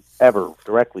 he didn't ever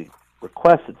directly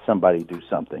request that somebody do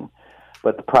something.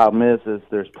 But the problem is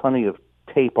there's plenty of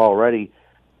tape already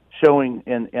showing,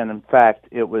 and in fact,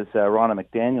 it was Ronna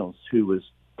McDaniels who was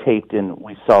taped in,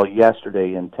 we saw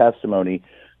yesterday in testimony,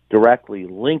 directly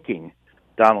linking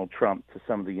Donald Trump to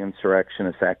some of the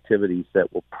insurrectionist activities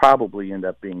that will probably end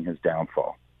up being his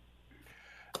downfall.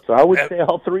 So I would say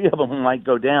all three of them might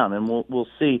go down, and we'll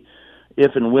see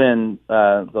if and when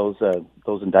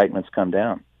those indictments come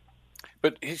down.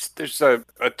 But there's a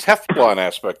Teflon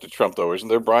aspect to Trump, though, isn't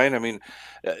there, Brian? I mean,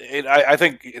 I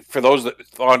think for those that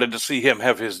wanted to see him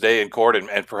have his day in court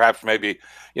and perhaps maybe,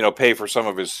 pay for some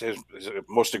of his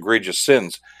most egregious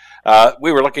sins,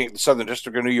 we were looking at the Southern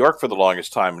District of New York for the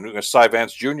longest time. And Cy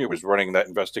Vance Jr. was running that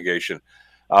investigation.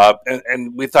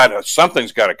 And we thought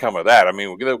something's got to come of that. I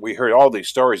mean, we heard all these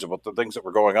stories about the things that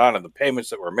were going on and the payments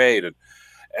that were made.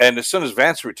 And as soon as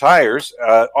Vance retires,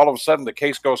 all of a sudden the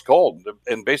case goes cold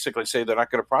and basically say they're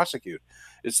not going to prosecute.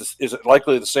 Is it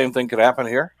likely the same thing could happen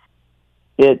here?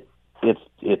 It's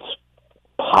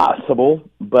possible,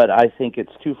 but I think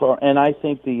it's too far. And I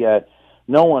think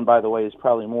no one, by the way, is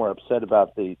probably more upset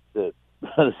about the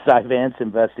Cy Vance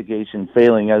investigation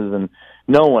failing, other than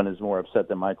no one is more upset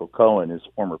than Michael Cohen, his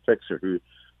former fixer, who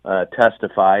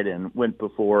testified and went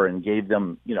before and gave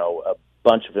them, a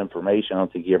bunch of information. I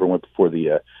don't think he ever went before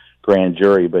the grand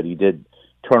jury, but he did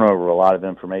turn over a lot of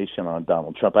information on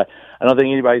Donald Trump. I don't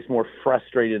think anybody's more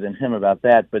frustrated than him about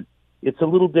that, but it's a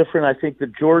little different. I think the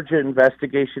Georgia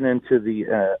investigation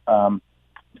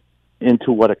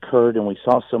into what occurred, and we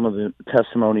saw some of the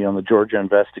testimony on the Georgia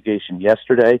investigation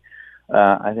yesterday.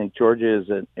 I think Georgia is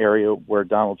an area where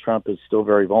Donald Trump is still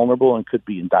very vulnerable and could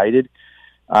be indicted.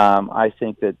 I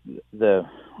think that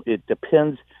it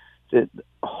depends. The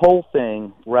whole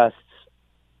thing rests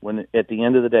at the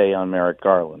end of the day on Merrick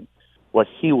Garland, what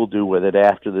he will do with it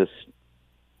after this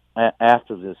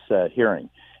hearing.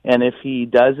 And if he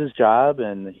does his job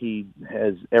and he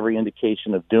has every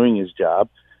indication of doing his job,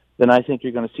 then I think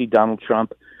you're going to see Donald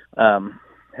Trump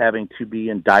having to be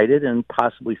indicted and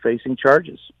possibly facing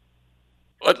charges.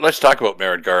 Let's talk about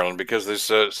Merrick Garland, because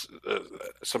there's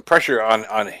some pressure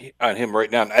on him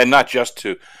right now, and not just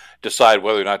to decide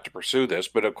whether or not to pursue this,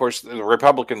 but of course the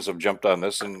Republicans have jumped on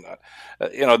this, and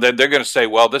they're going to say,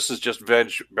 well, this is just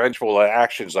vengeful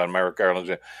actions on Merrick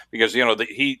Garland, because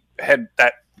he had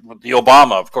the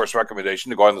Obama, of course, recommendation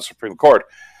to go on the Supreme Court,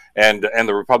 and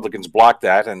the Republicans blocked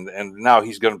that, and now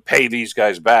he's going to pay these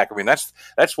guys back. I mean, that's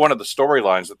one of the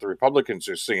storylines that the Republicans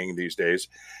are singing these days.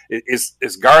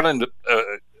 Is Garland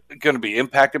going to be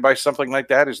impacted by something like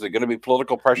that? Is there going to be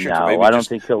political pressure to maybe I don't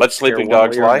think he'll let sleeping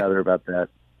dogs lie? About that.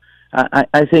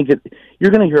 I think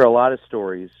you're going to hear a lot of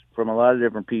stories from a lot of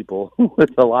different people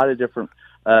with a lot of different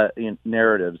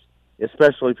narratives,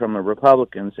 especially from the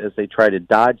Republicans, as they try to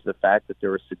dodge the fact that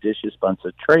they're a seditious bunch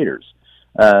of traitors.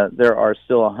 There are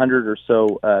still 100 or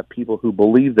so people who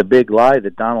believe the big lie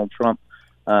that Donald Trump,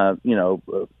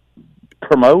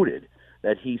 promoted,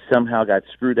 that he somehow got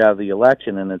screwed out of the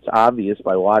election. And it's obvious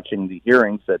by watching the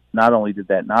hearings that not only did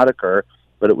that not occur,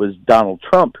 but it was Donald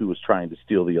Trump who was trying to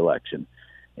steal the election.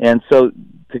 And so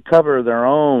to cover their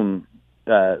own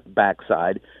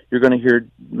backside, you're going to hear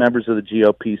members of the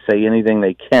GOP say anything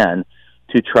they can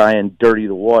to try and dirty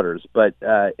the waters. But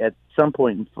at some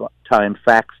point in time,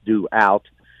 facts do out,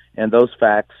 and those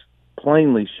facts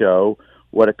plainly show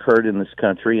what occurred in this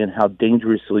country and how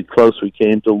dangerously close we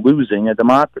came to losing a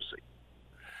democracy.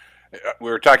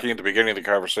 We were talking at the beginning of the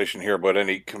conversation here about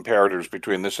any comparators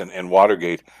between this and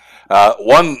Watergate.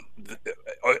 One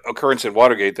occurrence in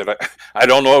Watergate that I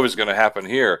don't know if is going to happen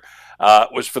here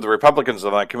was for the Republicans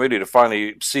on that committee to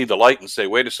finally see the light and say,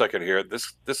 wait a second here,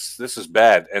 this is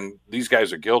bad, and these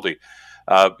guys are guilty.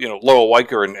 Lowell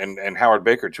Weicker and Howard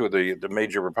Baker, two of the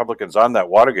major Republicans on that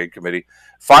Watergate committee,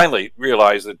 finally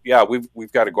realized that, yeah,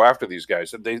 we've got to go after these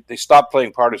guys. And they stopped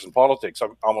playing partisan politics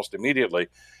almost immediately.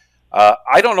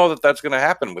 I don't know that that's going to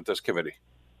happen with this committee.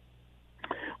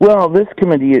 Well, this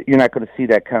committee, you're not going to see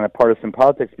that kind of partisan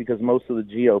politics because most of the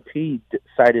GOP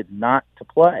decided not to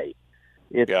play.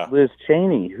 It's Liz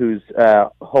Cheney who's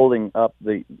holding up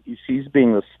she's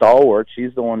being the stalwart.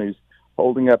 She's the one who's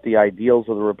holding up the ideals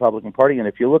of the Republican Party. And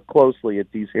if you look closely at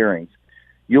these hearings,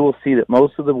 you will see that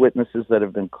most of the witnesses that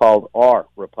have been called are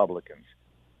Republicans,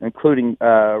 including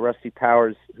Rusty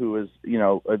Powers, who was,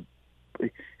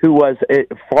 who was,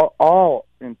 for all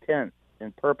intents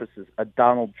and purposes, a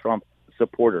Donald Trump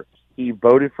supporter. He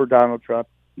voted for Donald Trump.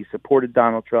 He supported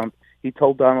Donald Trump. He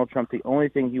told Donald Trump the only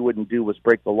thing he wouldn't do was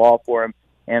break the law for him.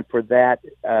 And for that,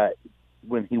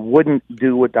 when he wouldn't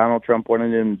do what Donald Trump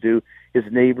wanted him to do, his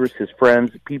neighbors, his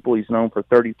friends, people he's known for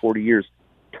 30, 40 years,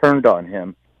 turned on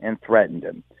him and threatened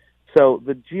him. So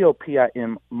the GOP,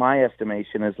 in my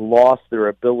estimation, has lost their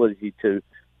ability to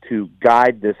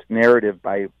guide this narrative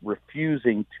by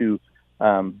refusing to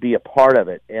be a part of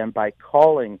it, and by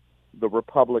calling the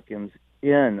Republicans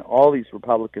in, all these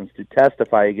Republicans, to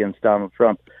testify against Donald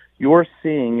Trump. One of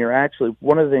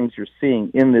the things you're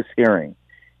seeing in this hearing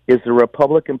is the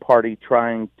Republican Party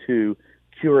trying to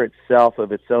cure itself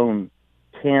of its own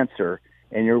cancer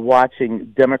and you're watching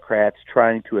Democrats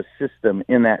trying to assist them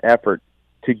in that effort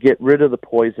to get rid of the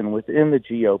poison within the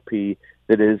GOP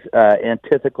that is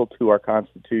antithetical to our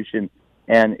Constitution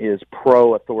and is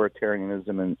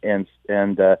pro-authoritarianism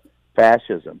and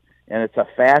fascism. And it's a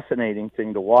fascinating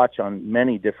thing to watch on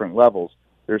many different levels.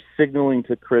 They're signaling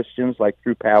to Christians, like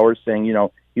Drew Powers, saying,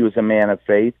 he was a man of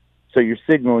faith. So you're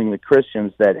signaling to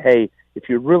Christians that, hey, if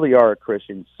you really are a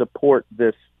Christian, support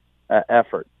this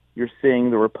effort. You're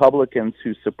seeing the Republicans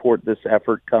who support this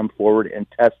effort come forward and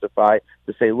testify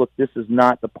to say, look, this is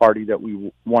not the party that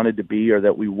we wanted to be or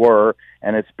that we were,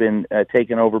 and it's been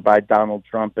taken over by Donald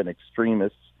Trump and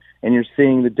extremists. And you're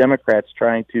seeing the Democrats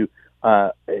trying to,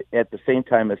 at the same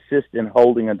time, assist in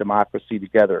holding a democracy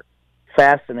together.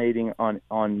 Fascinating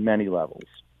on many levels.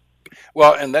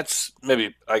 Well, and that's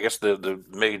maybe, I guess, the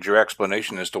major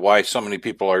explanation as to why so many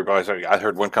people are. I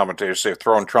heard one commentator say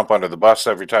throwing Trump under the bus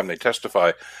every time they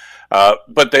testify,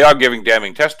 but they are giving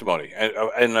damning testimony,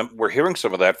 and we're hearing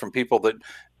some of that from people that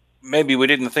maybe we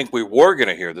didn't think we were going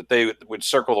to hear, that they would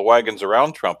circle the wagons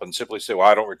around Trump and simply say, well,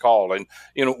 I don't recall. And,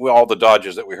 all the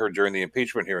dodges that we heard during the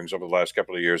impeachment hearings over the last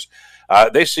couple of years,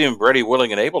 they seem ready,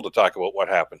 willing, and able to talk about what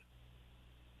happened.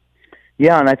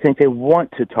 Yeah, and I think they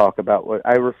want to talk about what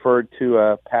I referred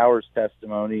to Powers'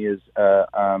 testimony as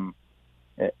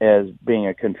being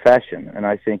a confession. And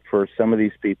I think for some of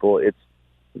these people,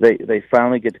 they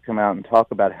finally get to come out and talk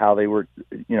about how they were,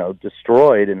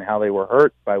 destroyed and how they were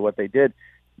hurt by what they did.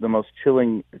 The most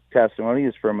chilling testimony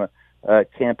is from a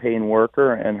campaign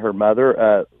worker and her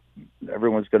mother.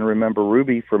 Everyone's going to remember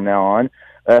Ruby from now on.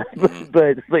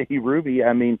 But Lady Ruby,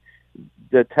 I mean,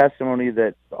 the testimony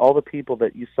that all the people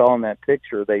that you saw in that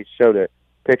picture, they showed a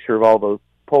picture of all those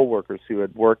poll workers who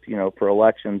had worked, for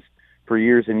elections for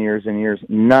years and years and years.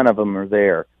 None of them are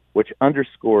there, which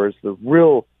underscores the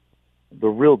real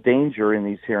danger in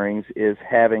these hearings is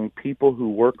having people who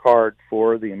work hard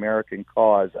for the American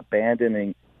cause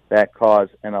abandoning that cause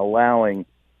and allowing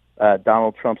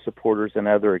Donald Trump supporters and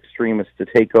other extremists to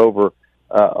take over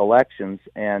elections.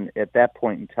 And at that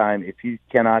point in time, if you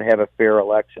cannot have a fair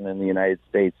election in the United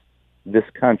States, this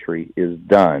country is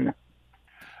done.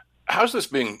 How's this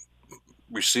being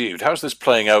received? How's this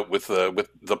playing out with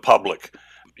the public?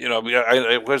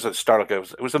 It was at start.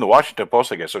 It was in the Washington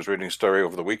Post, I guess. I was reading a story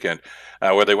over the weekend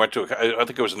where they went to, I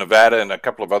think it was Nevada and a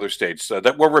couple of other states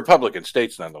that were Republican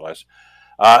states, nonetheless.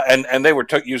 And they were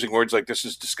using words like "this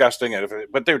is disgusting,"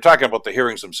 but they were talking about the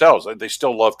hearings themselves. They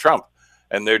still love Trump,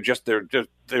 and they're just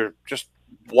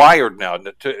wired now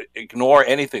to ignore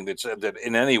anything that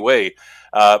in any way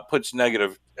puts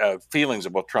negative feelings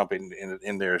about Trump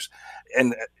in theirs.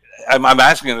 And I'm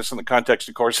asking this in the context,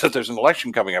 of course, that there's an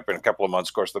election coming up in a couple of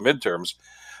months, of course, the midterms.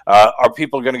 Are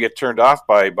people going to get turned off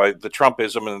by the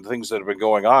Trumpism and the things that have been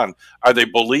going on? Are they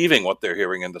believing what they're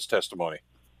hearing in this testimony?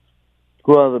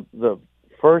 Well, the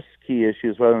first key issue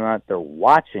is whether or not they're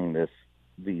watching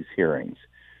these hearings.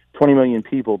 20 million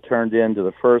people turned into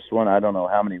the first one. I don't know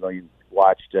how many million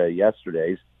watched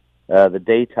yesterday's. The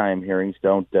daytime hearings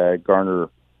don't garner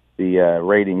the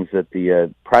ratings that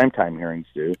the primetime hearings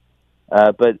do.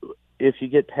 But if you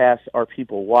get past are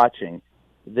people watching,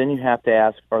 then you have to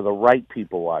ask, are the right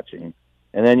people watching?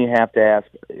 And then you have to ask,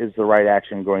 is the right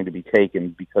action going to be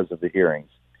taken because of the hearings?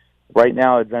 Right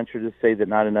now, I'd venture to say that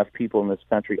not enough people in this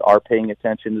country are paying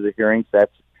attention to the hearings.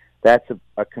 That's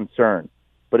a concern.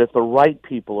 But if the right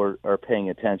people are paying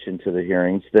attention to the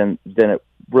hearings, then it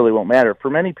really won't matter. For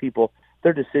many people,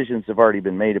 their decisions have already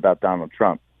been made about Donald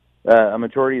Trump. A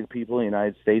majority of the people in the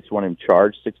United States want him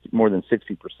charged, more than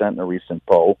 60% in a recent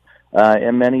poll.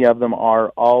 And many of them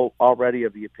are already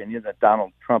of the opinion that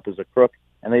Donald Trump is a crook,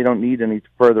 and they don't need any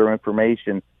further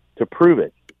information to prove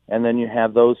it. And then you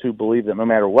have those who believe that no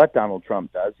matter what Donald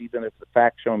Trump does, even if the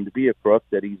facts show him to be a crook,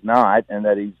 that he's not, and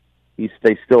that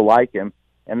they still like him.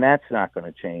 And that's not going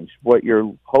to change. What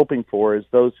you're hoping for is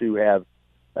those who have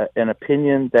an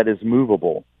opinion that is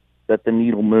movable, that the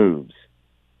needle moves.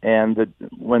 And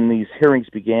when these hearings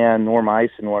began, Norm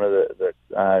Eisen, one of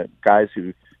the guys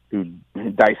who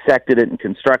dissected it and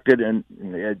constructed, and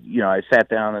I sat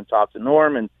down and talked to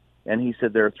Norm, and he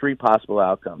said there are three possible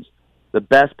outcomes. The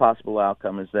best possible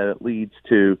outcome is that it leads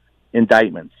to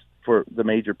indictments for the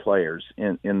major players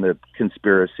in the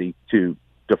conspiracy to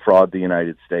defraud the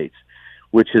United States,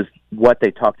 which is what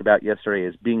they talked about yesterday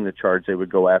as being the charge they would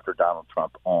go after Donald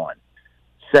Trump on.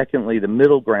 Secondly, the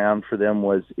middle ground for them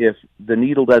was if the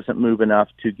needle doesn't move enough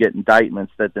to get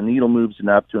indictments, that the needle moves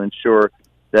enough to ensure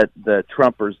that the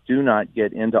Trumpers do not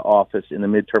get into office in the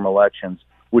midterm elections,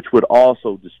 which would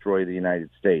also destroy the United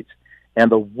States. And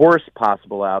the worst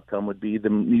possible outcome would be the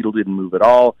needle didn't move at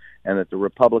all, and that the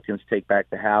Republicans take back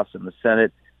the House and the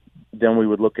Senate, then we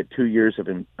would look at 2 years of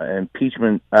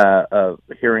impeachment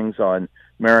hearings on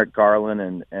Merrick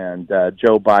Garland and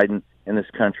Joe Biden, and this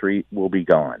country will be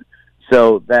gone.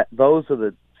 So those are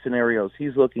the scenarios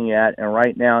he's looking at, and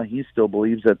right now he still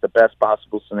believes that the best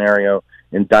possible scenario,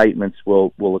 indictments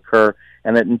will occur,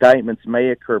 and that indictments may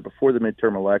occur before the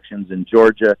midterm elections in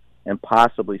Georgia, and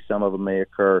possibly some of them may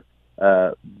occur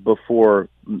before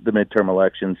the midterm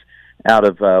elections out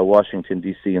of Washington,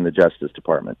 D.C. and the Justice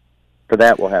Department. For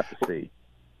that, we'll have to see.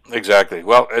 Exactly.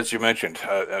 Well, as you mentioned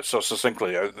so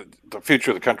succinctly, the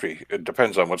future of the country, it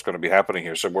depends on what's going to be happening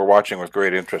here. So we're watching with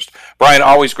great interest. Brian,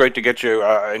 always great to get you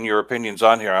and your opinions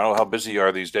on here. I know how busy you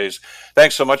are these days.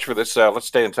 Thanks so much for this. Let's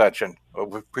stay in touch, and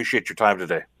we appreciate your time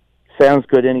today. Sounds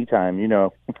good anytime.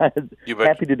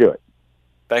 Happy to do it.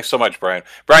 Thanks so much, Brian.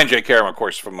 Brian J. Karem, of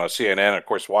course, from CNN, of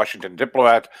course, Washington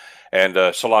Diplomat,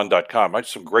 and Salon.com. I had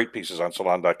some great pieces on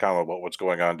Salon.com about what's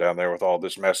going on down there with all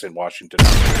this mess in Washington.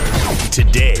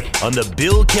 Today on The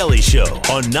Bill Kelly Show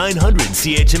on 900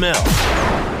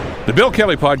 CHML. The Bill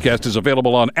Kelly Podcast is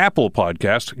available on Apple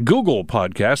Podcast, Google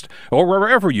Podcast, or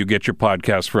wherever you get your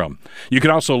podcasts from. You can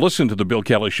also listen to The Bill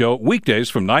Kelly Show weekdays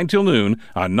from 9 till noon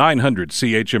on 900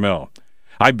 CHML.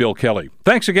 I'm Bill Kelly.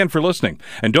 Thanks again for listening.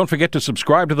 And don't forget to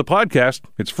subscribe to the podcast.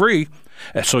 It's free,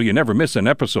 so you never miss an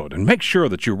episode. And make sure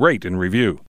that you rate and review.